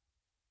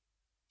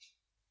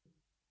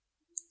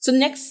 So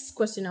next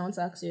question I want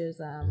to ask you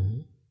is,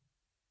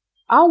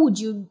 how would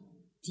you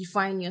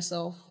define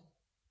yourself?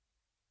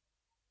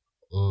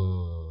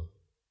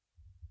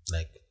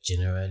 Like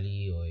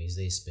generally, or is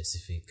there a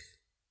specific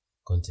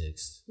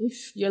context?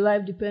 If your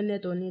life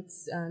depended on it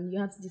and you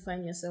had to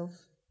define yourself.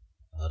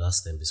 I'll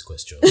ask them this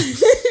question.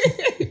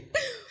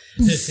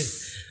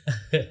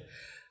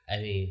 I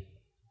mean,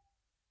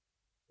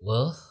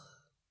 well,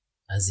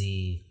 as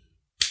a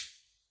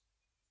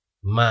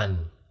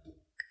man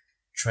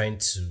trying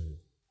to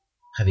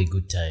have a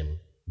good time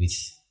with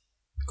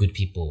good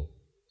people,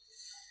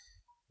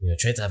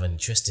 try to have an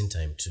interesting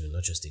time too,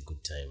 not just a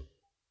good time,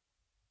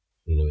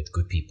 with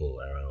good people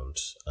around,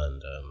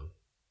 and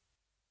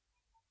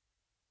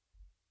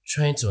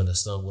trying to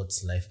understand what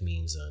life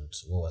means and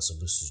what we're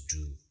supposed to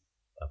do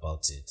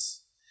about it.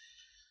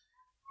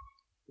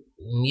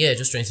 Yeah,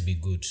 just trying to be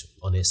good,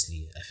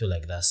 honestly. I feel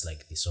like that's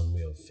like the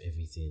summary of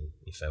everything.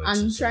 If I were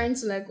and to trying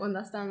to like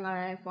understand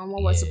life and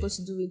what we're supposed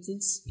to do with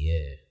it.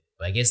 Yeah.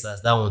 But I guess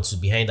that one too,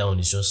 behind that one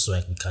is just so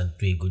like we can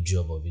do a good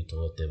job of it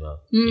or whatever.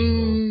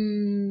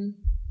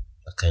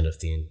 That kind of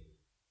thing.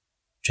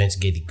 Trying to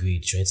get the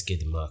grade, trying to get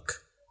the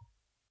mark.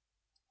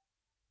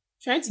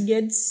 Trying to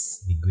get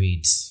the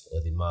grades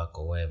or the mark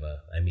or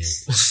whatever. I mean,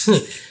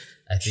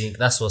 I think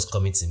that's what's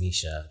coming to me,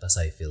 Sha. That's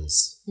how it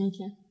feels.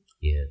 Okay.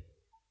 Yeah.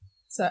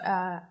 So,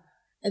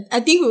 I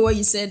think with what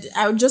you said,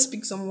 I would just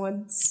pick some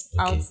words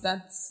out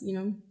that,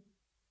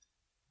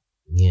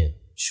 Yeah,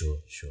 sure.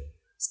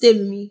 Stay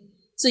with me.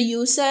 So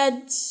you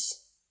said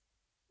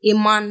a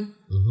man.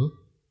 Mm-hmm.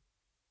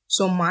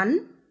 So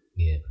man.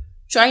 Yeah.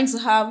 Trying to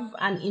have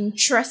an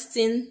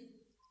interesting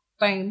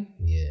time.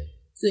 Yeah.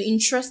 So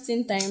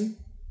interesting time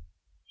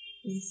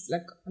is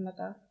like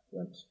another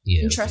word.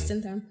 Yeah.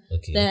 Interesting time.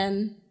 Okay.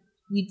 Then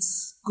with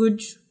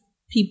good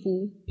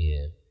people.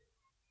 Yeah.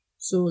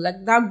 So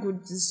like that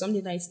good is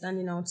something that is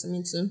standing out to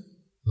me too.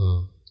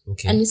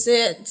 Okay. And he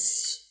said,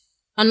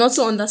 and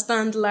also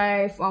understand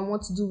life and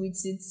what to do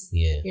with it.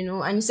 Yeah.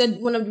 And he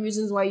said one of the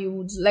reasons why you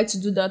would like to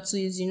do that too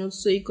is,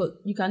 so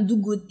you can do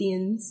good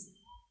things.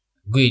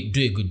 Do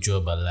a good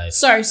job at life.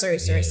 Sorry.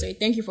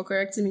 Thank you for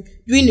correcting me.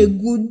 Doing a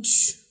good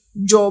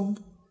job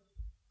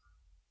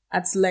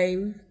at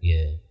life.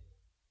 Yeah.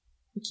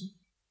 Okay.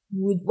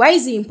 Why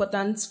is it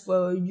important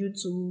for you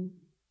to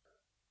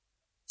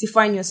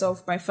define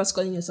yourself by first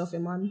calling yourself a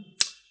man?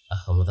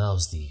 That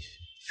was the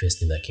first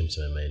thing that came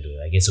to my mind.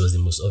 I guess it was the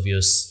most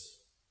obvious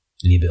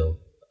label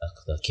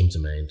that came to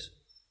mind.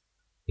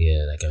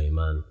 Yeah, like I'm a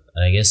man.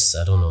 And I guess,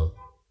 I don't know.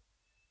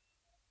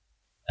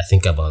 I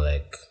think about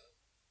like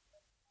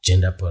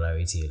gender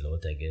polarity a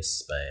lot, I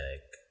guess.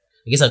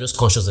 I guess I'm just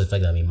conscious of the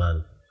fact that I'm a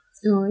man.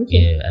 Oh,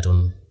 okay. Yeah, I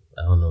don't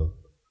know.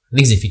 I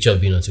think it's a feature of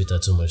being on Twitter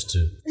too much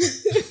too.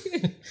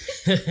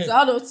 So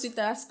how does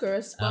Twitter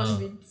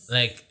correspond with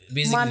like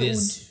basically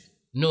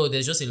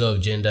there's just a lot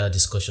of gender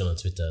discussion on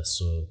Twitter.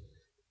 So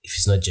if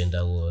it's not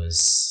gender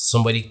wars,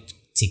 somebody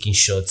taking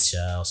shots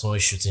or someone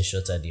shooting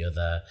shots at the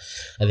other.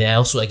 And then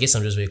I guess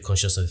I'm just very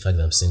conscious of the fact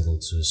that I'm single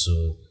too.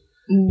 So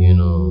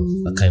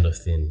that kind of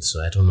thing.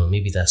 So I don't know,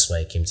 maybe that's why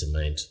it came to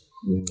mind.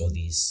 All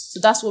these. So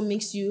that's what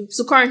makes you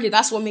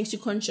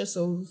conscious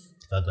of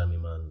the fact that I'm a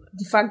man.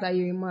 The fact that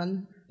you're a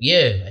man.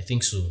 Yeah, I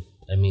think so.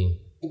 I mean,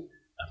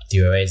 I'm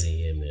theorizing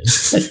here, man.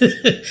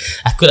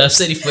 I could have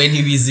said it for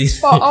any reason.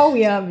 But all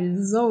we have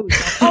is all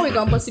we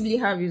can possibly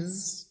have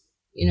is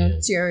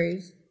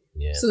theories.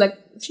 Yeah. So like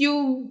a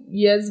few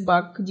years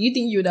back, do you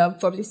think you would have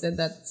probably said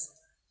that?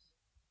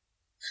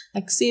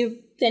 Like say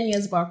 10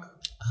 years back.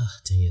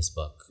 10 years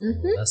back.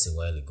 Mm-hmm. Oh, that's a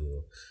while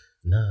ago.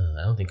 Nah,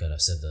 I don't think I'd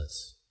have said that.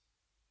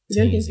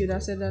 You don't think you'd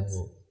have said that?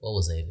 What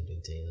was I even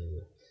doing 10 years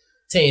ago?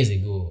 10 years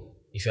ago,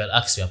 if you had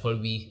asked me,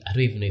 I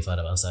don't even know if I'd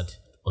have answered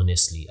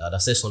honestly. I'd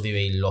have said something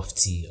very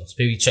lofty, or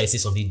maybe try to say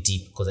something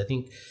deep, because I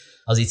think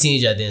I was a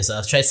teenager then, so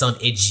I've tried to sound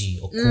edgy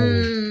or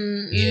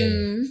cool.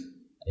 Yeah.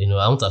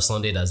 I won't have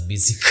sounded as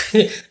basic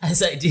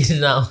as I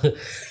did now.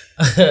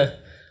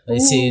 A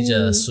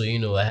teenager, so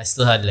I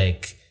still had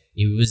like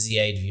a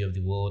rosy-eyed view of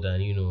the world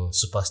and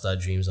superstar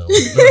dreams and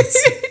whatnot.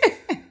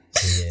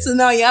 So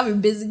now you have a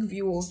basic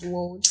view of the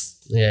world.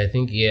 Yeah, I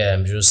think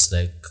I'm just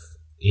like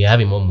I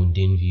have a more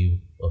mundane view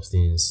of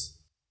things.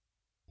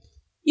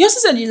 You also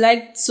said you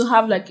like to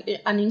have like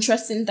an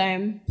interesting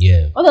time.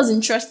 Yeah. What does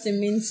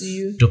interesting mean to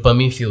you?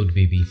 Dopamine filled,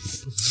 baby.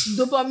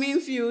 Dopamine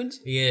filled?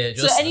 Yeah.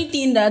 So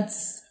anything that,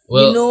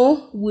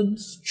 would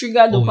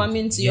trigger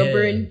dopamine to your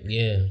brain?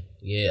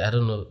 Yeah. I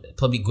don't know.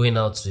 Probably going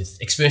out with,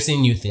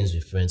 experiencing new things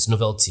with friends,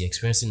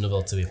 experiencing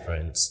novelty with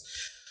friends.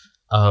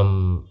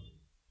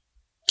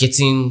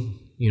 Getting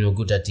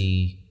good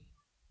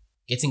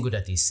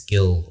at a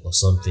skill or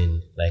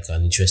something, like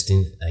an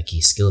interesting, like a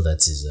skill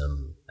that is,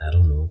 I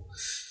don't know,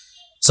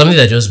 something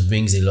that just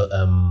brings a lot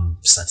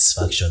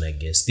satisfaction, I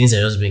guess. Things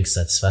that just bring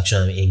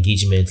satisfaction and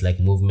engagement, like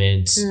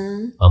movement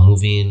or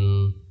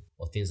moving,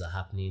 or things are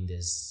happening.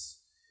 There's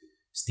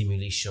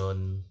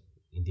stimulation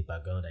in the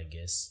background, I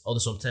guess. Although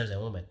sometimes I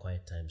want my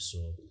quiet time.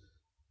 So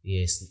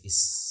yes,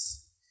 it's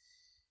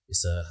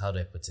how do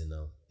I put it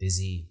now?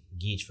 There's a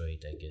gauge for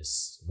it, I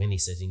guess. When a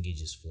certain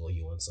gauge is full,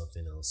 you want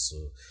something else.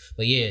 So,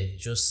 but yeah,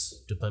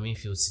 just dopamine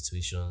filled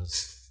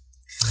situations.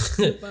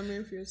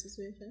 Dopamine filled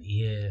situation.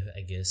 Yeah,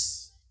 I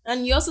guess.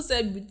 And you also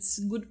said with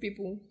good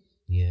people.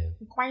 Yeah.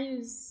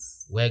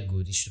 Requires. We're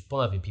good. It should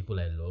probably be people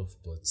I love,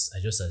 but I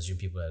just assume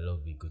people I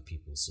love be good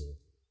people. So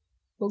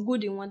But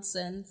good in what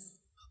sense?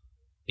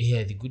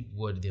 yeah, the good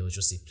word there was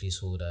just a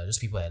placeholder.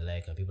 Just people I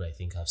like and people I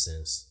think have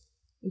sense.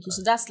 Okay,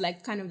 so that's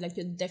like kind of like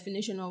your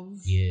definition of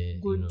Yeah,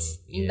 good you know,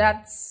 in yeah,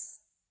 that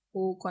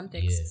whole yeah,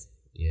 context.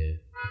 yeah.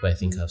 People I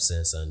think have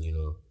sense and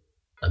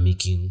are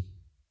making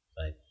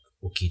like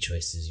okay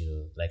choices.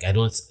 Like I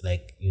don't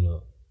like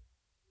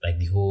like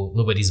the whole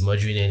nobody's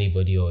murdering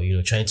anybody or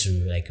trying to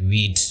like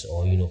read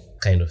or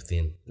kind of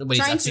thing.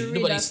 Trying to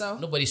read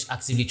ourselves. Nobody's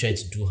actively trying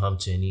to do harm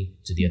to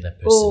the other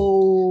person.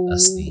 Oh,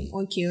 That's the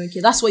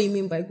okay. That's what you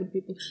mean by good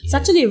people. It's Yeah.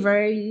 actually a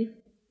very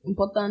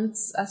important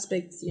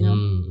aspect,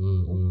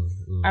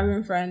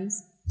 having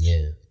friends.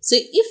 Yeah. So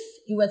if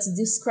you were to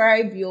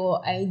describe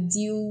your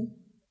ideal,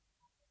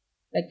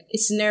 like a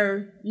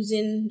scenario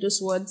using those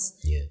words,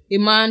 Yeah. a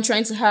man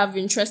trying to have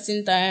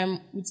interesting time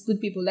with good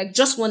people, like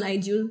just one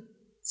ideal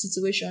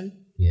situation,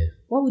 Yeah.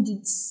 what would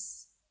it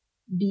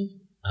be?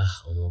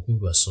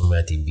 People are somewhere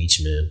at the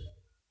beach, man.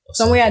 Or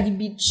Somewhere at something.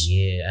 the beach.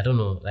 Yeah, I don't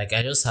know. Like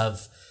I just have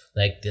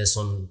like there's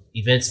some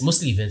events,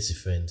 mostly events with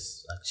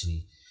friends,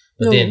 actually.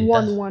 But No, then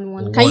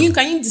one. Can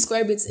you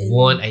describe it in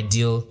one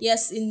ideal?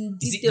 Yes, in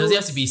Does detail. it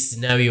have to be a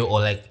scenario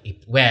or like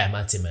where I'm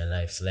at in my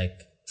life? Like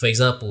for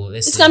example,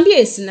 let's It say can be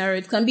a scenario.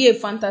 It can be a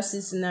fantasy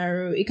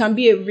scenario. It can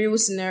be a real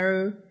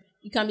scenario.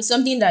 It can be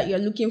something that you're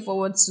looking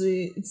forward to.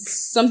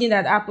 It's something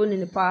that happened in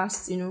the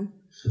past. You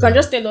can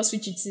just tell us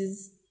which it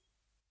is.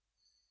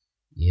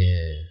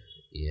 Yeah.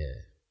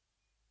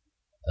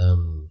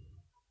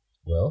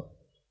 Well,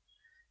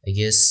 I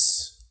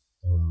guess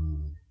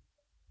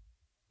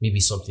maybe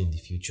something in the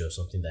future,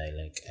 something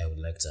that I would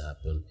like to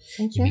happen.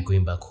 Maybe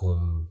going back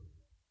home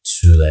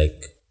to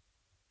like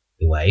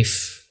a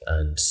wife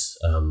and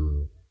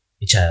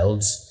a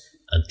child,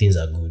 and things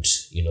are good.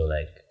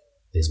 Like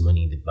there's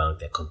money in the bank,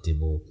 they're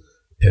comfortable,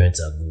 parents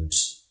are good.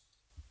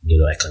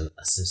 I can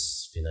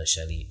assist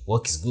financially.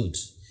 Work is good.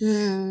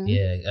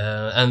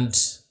 Yeah, and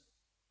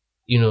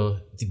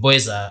the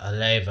boys are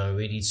alive and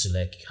ready to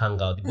like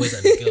hang out. The boys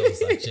and the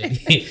girls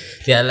actually,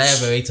 they're alive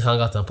and ready to hang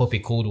out and pop a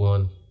cold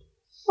one.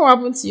 What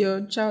happened to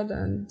your child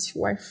and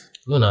wife?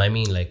 No, I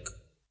mean like,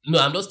 no,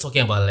 I'm not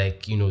talking about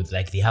like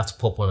like they have to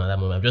pop one at that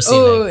moment. I'm just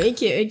saying like,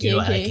 okay.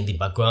 like in the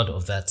background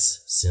of that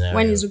scenario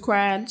When is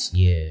required.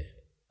 Yeah,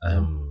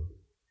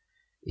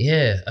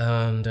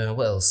 and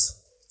what else?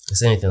 Is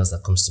there anything else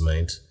that comes to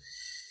mind?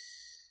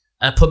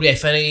 I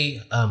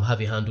finally have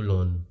a handle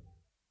on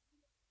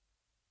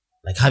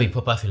like have a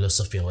proper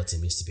philosophy on what it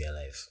means to be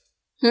alive.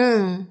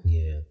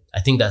 Yeah,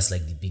 I think that's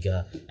like the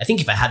bigger. I think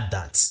if I had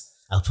that,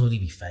 I'll probably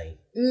be fine.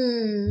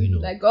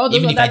 Like all those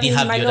Even if I other didn't things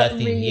have might the not other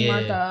thing, really yeah.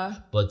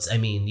 matter. But I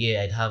mean,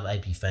 yeah,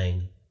 I'd be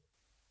fine.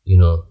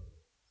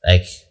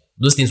 Like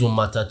those things won't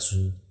matter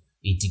to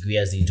a degree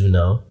as they do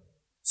now.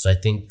 So I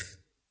think,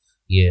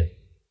 yeah,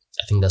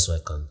 that's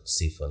what I can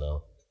say for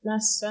now.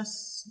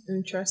 That's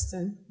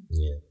interesting.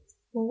 Yeah.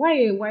 Well, why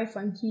a wife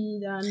and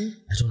kid? And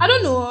I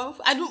don't know.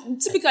 I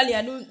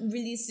don't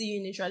really see you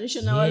in a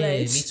traditional Yeah,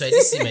 life. me too. I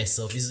didn't see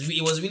myself.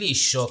 It was really a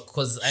shock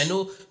because I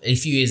know a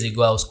few years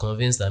ago I was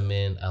convinced that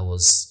I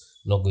was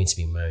not going to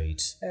be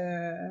married.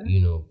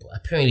 But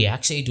apparently I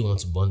actually do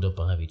want to bond up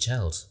and have a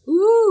child.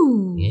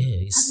 Ooh.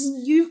 Yeah, As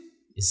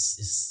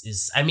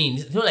in I mean,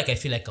 it's not like I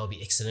feel like I'll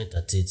be excellent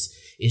at it.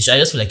 I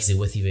just feel like it's a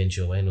worthy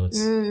venture. Why not?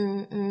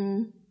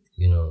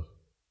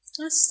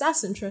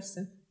 That's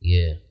interesting.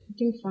 Yeah. I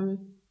think for me.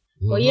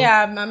 But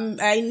yeah,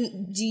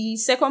 the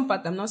second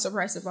part I'm not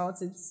surprised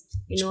about it.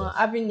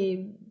 Having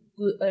a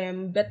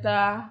good,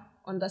 better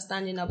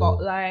understanding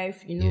about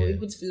life. A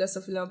good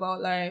philosophy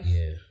about life.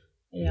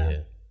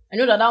 Yeah. I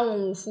know that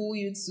one will fool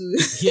you too.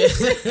 Yeah.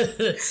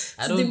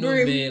 I don't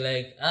know, man.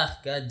 Like,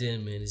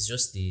 goddamn, man. It's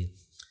just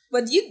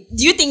But do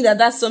you think that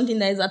that's something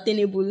that is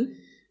attainable?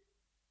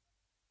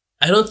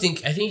 I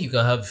think you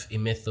can have a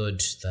method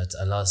that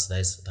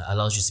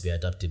allows you to be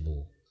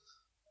adaptable.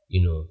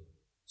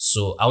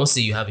 So I won't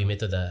say you have a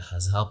method that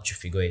has helped you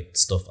figure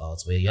stuff out,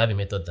 but you have a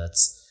method that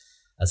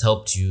has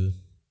helped you,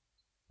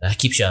 that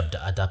keeps you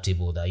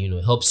adaptable, that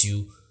helps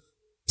you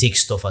take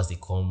stuff as they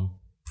come,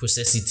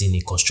 process it in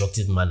a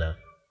constructive manner,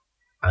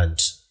 and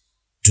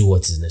do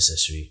what is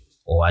necessary,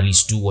 or at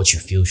least do what you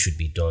feel should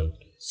be done.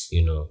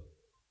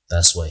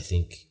 That's what I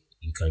think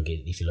you can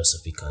get. The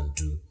philosophy can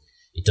do.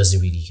 It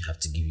doesn't really have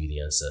to give you the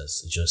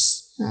answers. It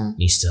just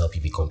needs to help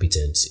you be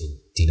competent in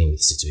dealing with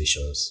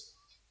situations.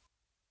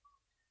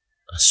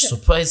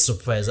 Surprise,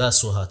 that's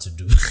so hard to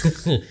do.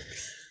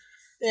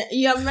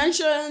 You have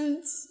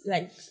mentioned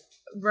like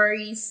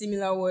very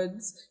similar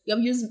words. You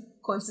have used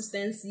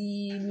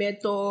consistency,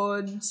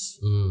 method,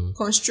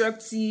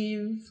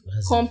 constructive,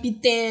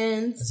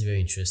 competent. That's a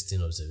very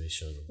interesting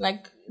observation.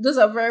 Like those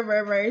are very,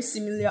 very, very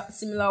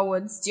similar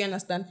words. Do you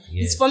understand?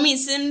 Yeah. It's for me. It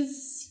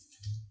seems,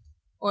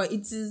 or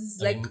it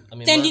is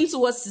tending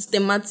towards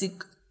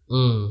systematic.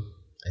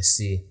 I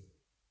see.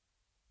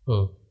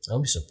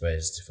 I'll be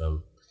surprised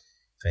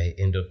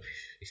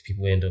if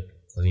people end up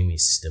calling me a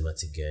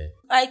systematic guy.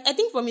 I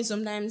think for me,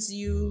 sometimes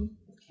you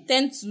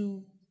tend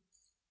to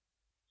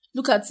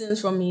look at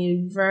things from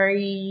a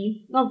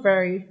not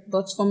very,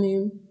 but from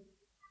a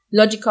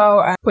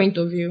logical point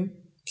of view.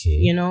 Okay.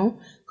 You know,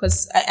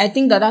 because I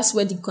think that's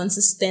where the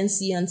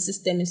consistency and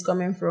system is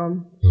coming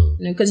from. You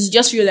know, because you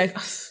just feel like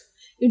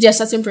if there are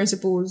certain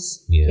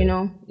principles, you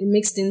know, it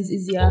makes things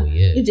easier. Oh,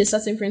 yeah. If there's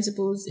certain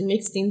principles, it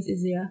makes things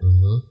easier.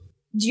 Mm-hmm.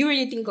 Do you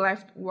really think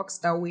life works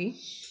that way?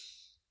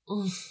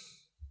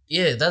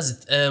 Yeah,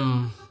 that's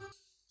it.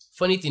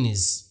 Funny thing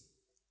is,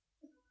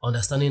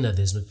 understanding that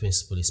there's no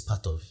principle is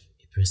part of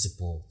a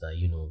principle that,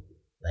 you know,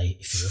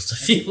 like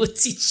philosophy will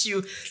teach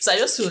you. So I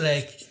just feel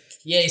like,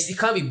 yes, it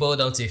can't be boiled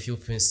down to a few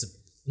principles.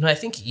 No, I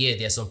think,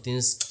 there are some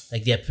things,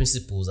 like there are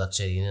principles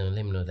actually, you know,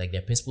 let me know, like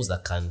there are principles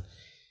that can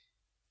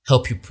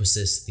help you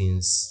process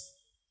things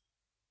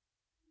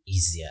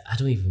easier. I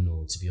don't even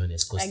know, to be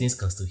honest, because things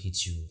can still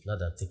hit you, now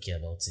that I'm thinking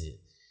about it.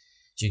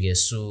 Do you get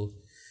so?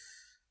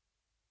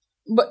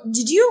 But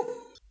did you,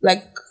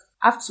 like,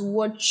 have to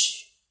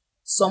watch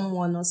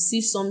someone or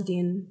see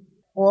something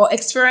or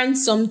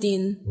experience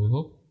something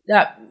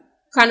that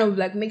kind of,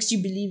 like, makes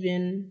you believe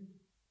in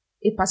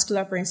a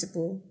particular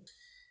principle?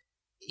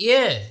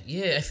 Yeah.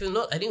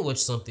 I didn't watch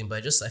something,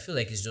 but I feel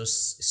like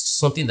it's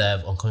something that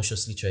I've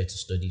unconsciously tried to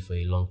study for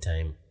a long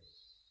time.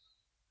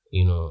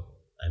 You know,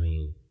 I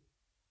mean,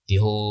 the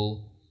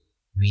whole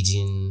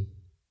reading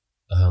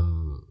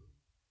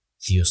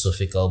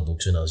theosophical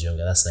books when I was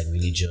younger, that's like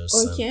religious.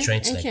 And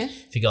trying to like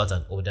figure out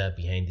an order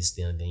behind this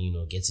thing, and then, you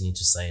know, getting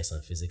into science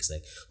and physics,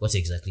 like what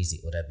exactly is the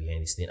order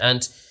behind this thing.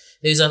 And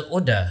there's an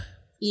order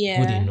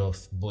good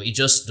enough, but it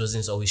just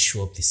doesn't always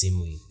show up the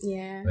same way.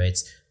 Yeah. Right?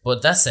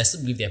 But I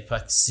still believe there are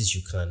practices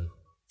you can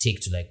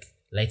take to like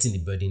lighten the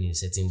burden in a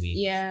certain way.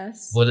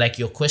 Yes. But like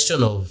your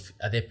question of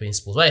other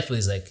principles, what I feel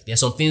is like there are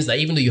some things that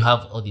even though you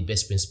have all the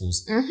best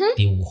principles,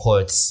 they will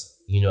hurt,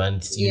 you know,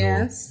 and you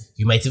know,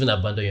 you might even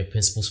abandon your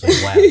principles for a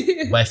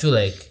while. But I feel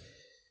like,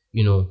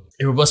 you know,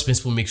 a robust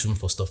principle makes room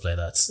for stuff like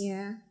that.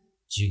 Yeah.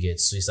 Do you get?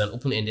 So it's an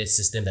open-ended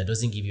system that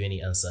doesn't give you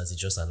any answers, it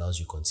just allows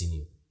you to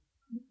continue.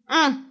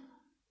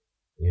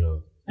 You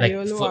know, like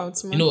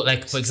you know,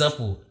 like for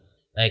example,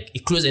 like a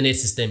closed-ended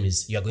system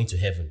is you are going to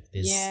heaven.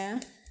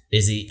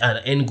 There's an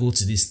end goal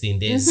to this thing.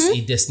 There's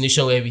a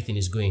destination where everything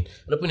is going.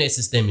 An open-ended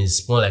system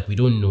is more like we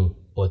don't know,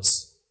 but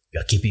you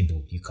are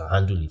capable. You can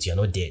handle it. You're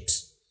not dead.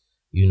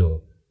 You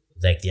know,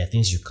 like there are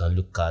things you can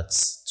look at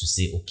to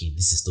say, okay,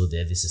 this is still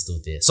there. This is still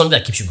there. Something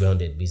that keeps you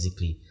grounded,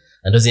 basically,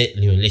 and doesn't,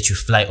 you know, let you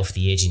fly off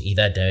the edge in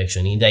either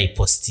direction, either a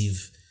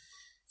positive,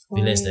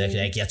 villainous direction.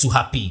 Like you're too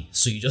happy,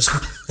 so you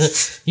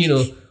just, you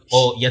know.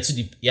 Or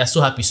you're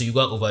so happy, so you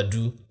go and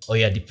overdo, or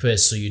you're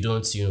depressed, so you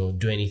don't, you know,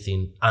 do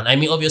anything. And I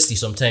mean, obviously,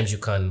 sometimes you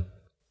can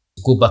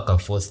go back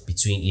and forth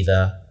between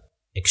either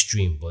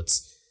extreme, but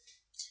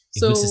a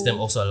good system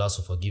also allows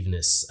for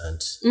forgiveness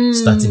and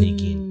starting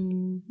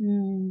again.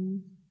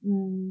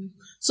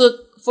 So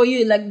for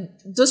you, like,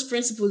 those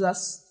principles are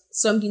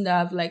something that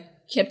have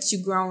like kept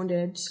you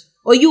grounded,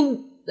 or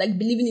you like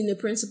believing in the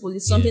principle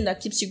is something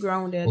that keeps you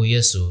grounded. Oh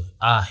yes, so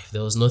if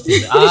there was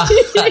nothing,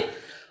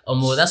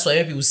 that's why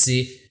when people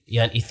say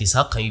you're an atheist,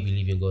 how can you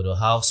believe in God? Or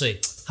how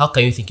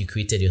can you think you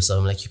created yourself?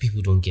 I'm like, you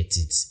people don't get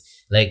it.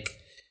 Like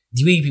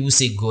the way people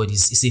say God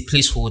is a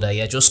placeholder.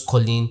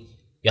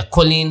 You're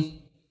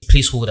calling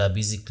placeholder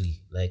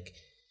basically. Like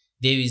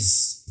there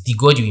is the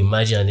God you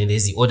imagine, and then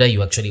there's the order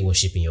you actually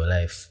worship in your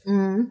life.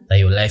 That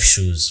your life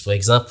shows. For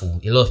example,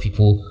 a lot of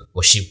people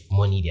worship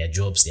money, their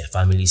jobs, their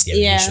families, their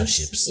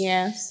relationships.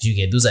 Yes. Do you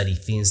get? Those are the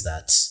things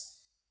that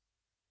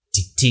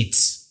dictate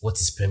what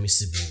is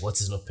permissible, what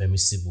is not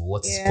permissible,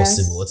 what is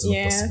possible, what is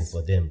not possible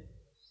for them.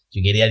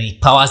 You get? They are the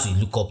powers they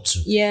look up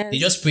to. They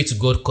just pray to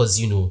God because,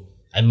 you know,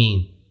 I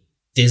mean,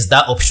 there's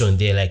that option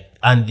there, like,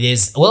 and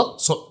there's, well,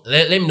 so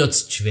let me not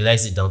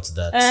trivialize it down to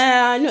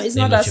that. No, it's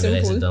not that simple.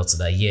 Trivialize it down to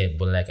that,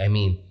 but like, I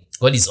mean,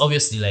 God is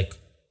obviously like,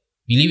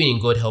 believing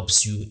in God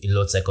helps you a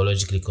lot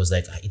psychologically, because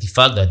like the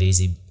fact that there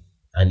is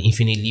an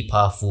infinitely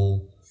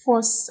powerful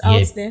force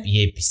out there,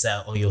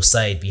 beside, on your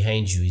side,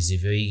 behind you, is a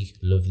very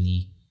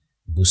lovely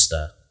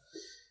booster.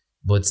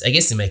 But I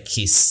guess in my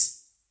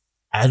case,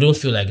 I don't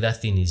feel like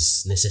that thing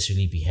is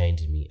necessarily behind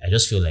me. I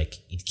just feel like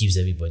it gives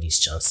everybody's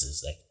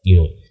chances, like, you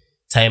know,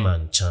 time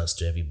and chance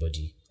to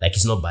everybody. Like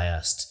it's not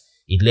biased.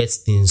 It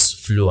lets things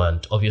flow,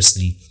 and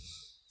obviously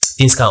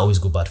things can't always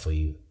go bad for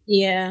you.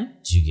 Yeah.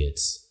 Do you get?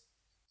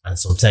 And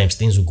sometimes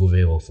things will go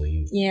very well for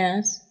you.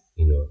 Yes.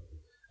 You know,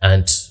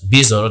 and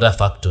based on other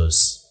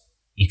factors,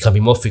 it can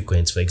be more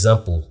frequent. For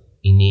example,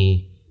 in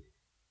a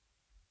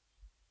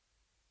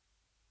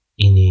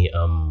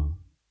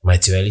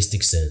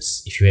materialistic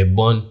sense, if you were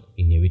born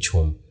in a rich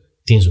home,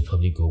 things will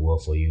probably go well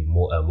for you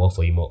more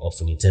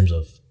often in terms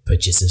of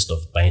purchasing stuff,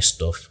 buying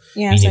stuff,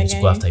 being able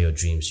to go after your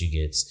dreams. You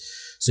get?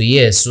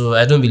 So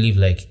I don't believe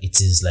like it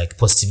is like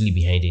positively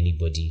behind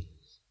anybody.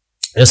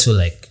 I just feel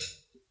like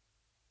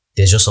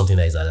there's just something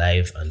that is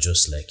alive and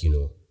just like, you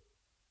know,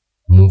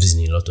 moves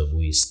in a lot of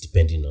ways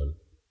depending on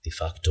the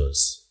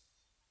factors.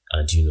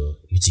 And you know,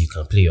 you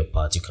can play your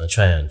part. You can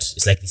try, and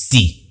it's like the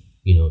sea.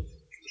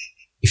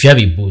 if you have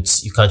a boat,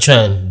 you can try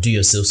and do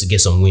yourself to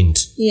get some wind.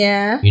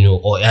 Yeah.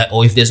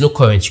 Or if there's no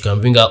current, you can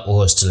bring out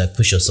oars to like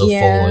push yourself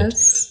forward.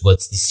 Yes. But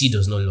the sea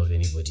does not love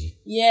anybody.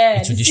 Yeah.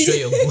 It will destroy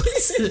your boat.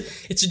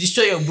 It will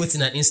destroy your boat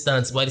in an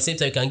instant. But at the same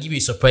time, it can give you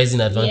a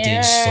surprising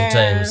advantage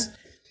sometimes.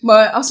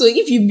 But also,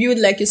 if you build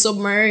like a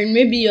submarine,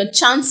 maybe your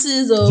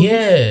chances of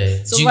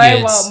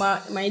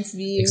survival might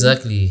be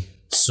exactly.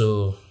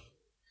 So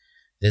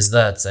there's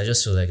that. I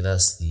just feel like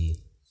that's the.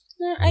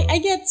 I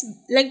get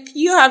like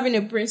you having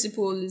a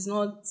principle is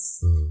not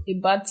a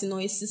bad thing or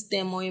a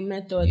system or a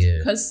method,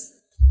 because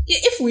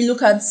if we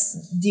look at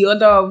the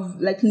order of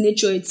like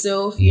nature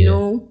itself,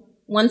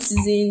 one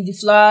season the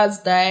flowers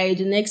die,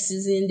 the next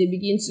season they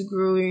begin to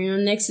grow,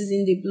 next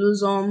season they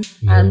blossom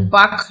and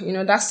back,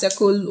 that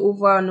circle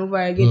over and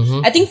over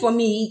again. I think for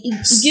me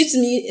it gives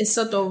me a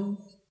sort of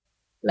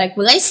like,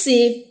 will I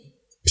say,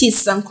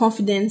 peace and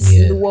confidence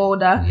in the world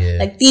that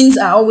like things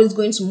are always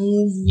going to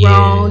move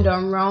round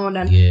and round,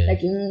 and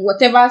like in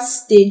whatever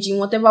stage, in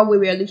whatever way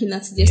we are looking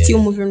at it, they're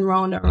still moving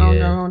round and round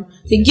and round.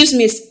 So it gives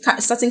me a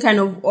certain kind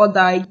of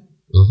order.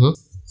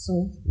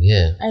 So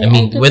I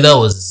mean, weather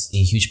was a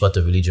huge part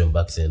of religion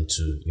back then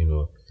too.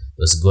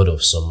 Was god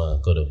of summer,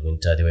 god of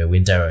winter. There were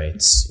winter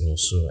rites.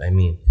 So I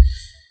mean,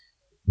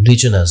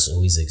 religion has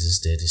always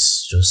existed.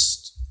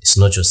 It's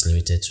not just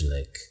limited to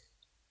like.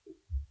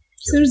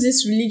 Seems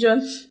this religion.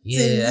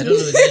 Yeah, I don't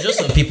know. There are just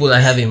some people I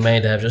have in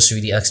mind that have just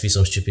really asked me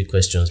some stupid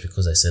questions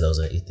because I said I was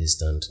an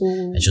atheist, and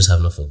I just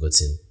have not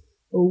forgotten.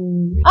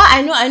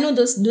 I know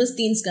those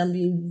things can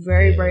be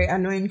very, very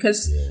annoying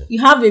because you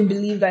have a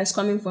belief that is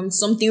coming from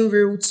something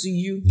real to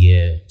you.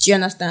 Yeah. Do you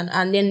understand?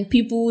 And then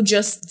people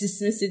just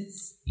dismiss it.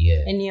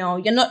 Yeah. Anyhow,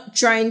 you're not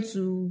trying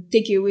to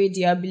take away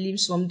their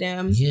beliefs from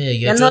them. Yeah,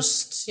 you're not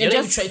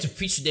even trying to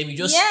preach to them. You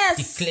just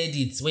declared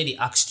it when they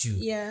asked you.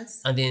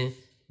 Yes. And then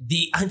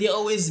they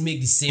always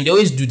make the same. They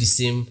always do the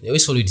same. They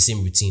always follow the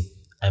same routine.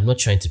 I'm not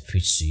trying to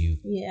preach to you,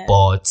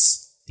 but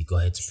they go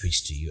ahead to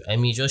preach to you. I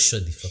mean, just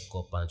shut the fuck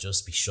up and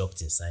just be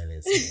shocked in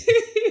silence.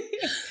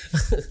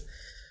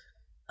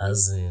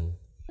 As in,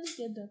 I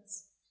get that.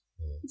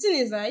 The thing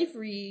is that if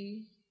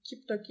we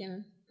keep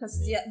talking,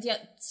 because there are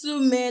too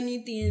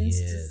many things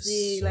to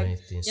say. Like,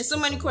 there's so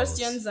many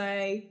questions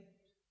I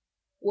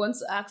want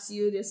to ask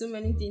you. There's so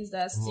many things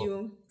that are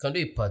still. Can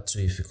do a part 2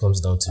 if it comes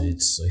down to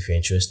it, or if you're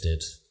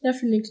interested.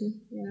 Definitely,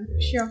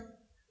 sure.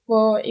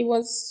 But it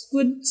was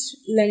good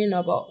learning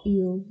about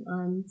you,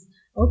 and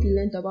I hope you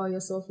learned about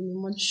yourself in a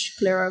much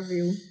clearer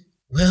view.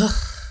 Well,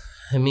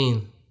 I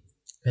mean,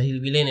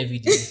 we learn every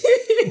day.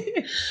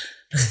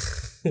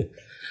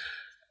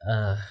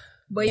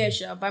 But yeah,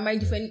 sure. By my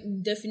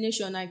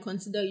definition, I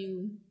consider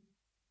you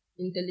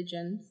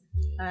intelligent,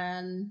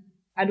 and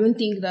I don't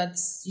think that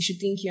you should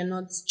think you're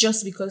not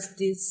just because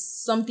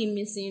there's something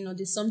missing or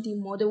there's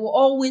something more. There will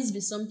always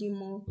be something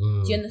more.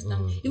 Do you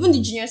understand? Even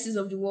the geniuses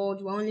of the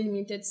world were only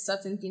limited to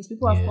certain things.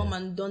 People have come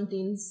and done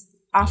things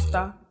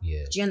after. Do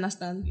you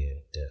understand?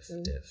 Yeah, def.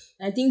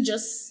 I think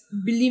just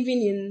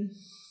believing in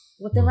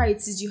whatever it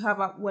is you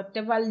have,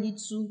 whatever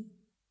little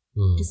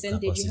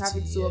percentage you have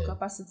it to or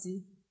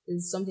capacity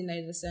is something that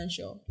is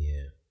essential.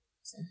 Yeah.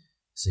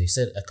 So you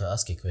said I could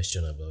ask a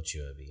question about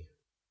you, Abby.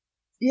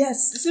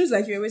 Yes, it seems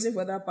like you're waiting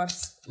for that part.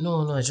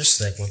 No, I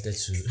just like wanted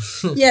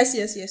to. yes.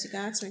 You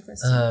can ask me a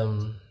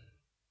question.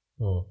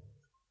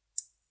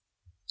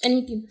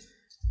 Anything.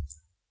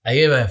 Are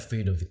you ever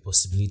afraid of the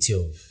possibility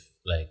of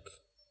like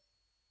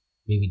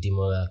maybe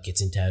Demola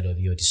getting tired of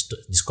you or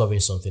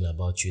discovering something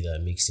about you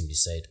that makes him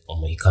decide,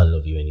 oh, he can't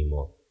love you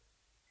anymore?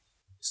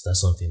 Is that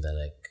something that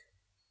like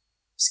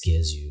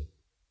scares you?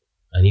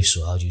 And if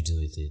so, how do you deal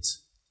with it?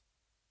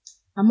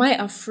 Am I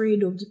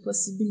afraid of the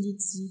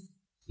possibility?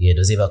 Yeah,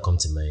 does it ever come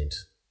to mind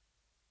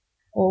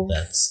of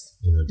that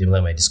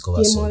Demola might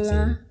discover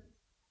something?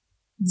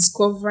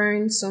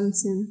 Discovering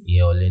something.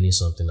 Yeah, or learning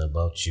something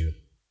about you.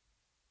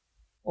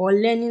 Or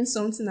learning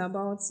something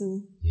about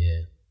me.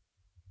 Yeah.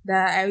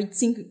 That I would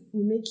think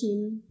will make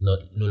him no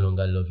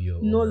longer love you.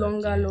 No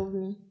longer love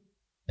me.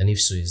 And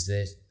if so,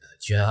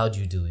 how do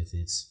you deal with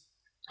it?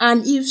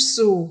 And if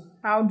so,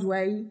 how do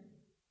I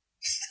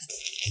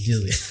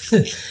deal with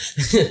it?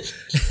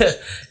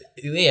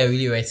 The way you're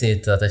really writing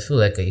it out, I feel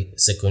like a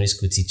secondary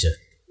school teacher.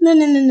 No.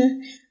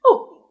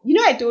 Oh,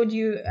 I told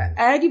you,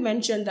 I already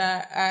mentioned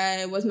that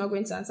I was not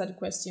going to answer the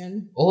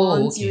question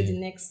until the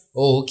next.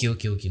 Oh, okay,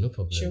 no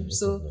problem. Sure. No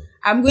so problem.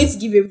 I'm going to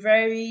give a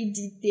very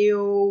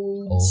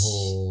detailed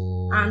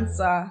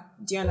answer.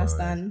 Do you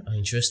understand? Right.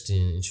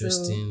 Interesting.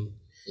 So,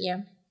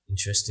 yeah.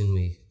 Interesting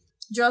way.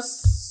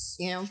 Just,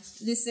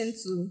 listen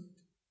to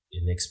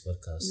the next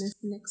podcast.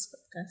 Next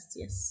podcast,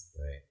 yes.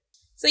 Right.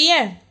 So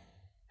yeah,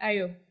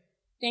 Ayo,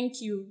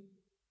 thank you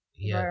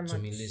very much. To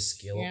me,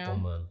 Liz, you're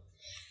welcome, man.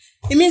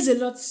 It means a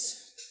lot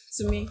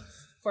to me,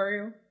 for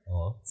real.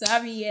 Oh. So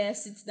have you here,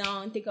 sit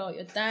down, take out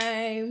your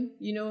time,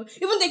 even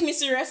take me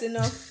serious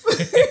enough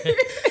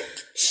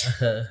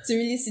to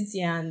really sit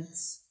here and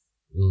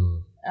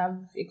have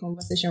a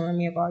conversation with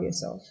me about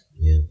yourself.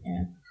 Yeah.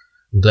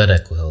 I'm glad I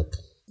could help.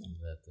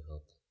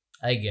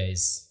 Hi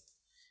guys.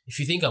 If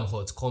you think I'm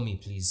hot, call me,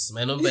 please.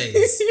 My number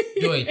is.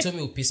 Don't worry, tell me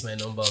we'll paste my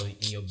number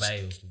in your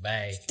bio.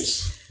 Bye.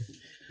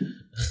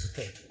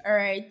 All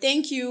right.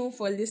 Thank you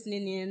for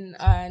listening in,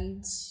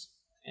 and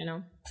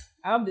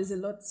I hope there's a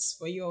lot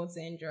for you all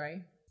to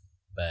enjoy.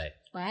 Bye.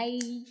 Bye.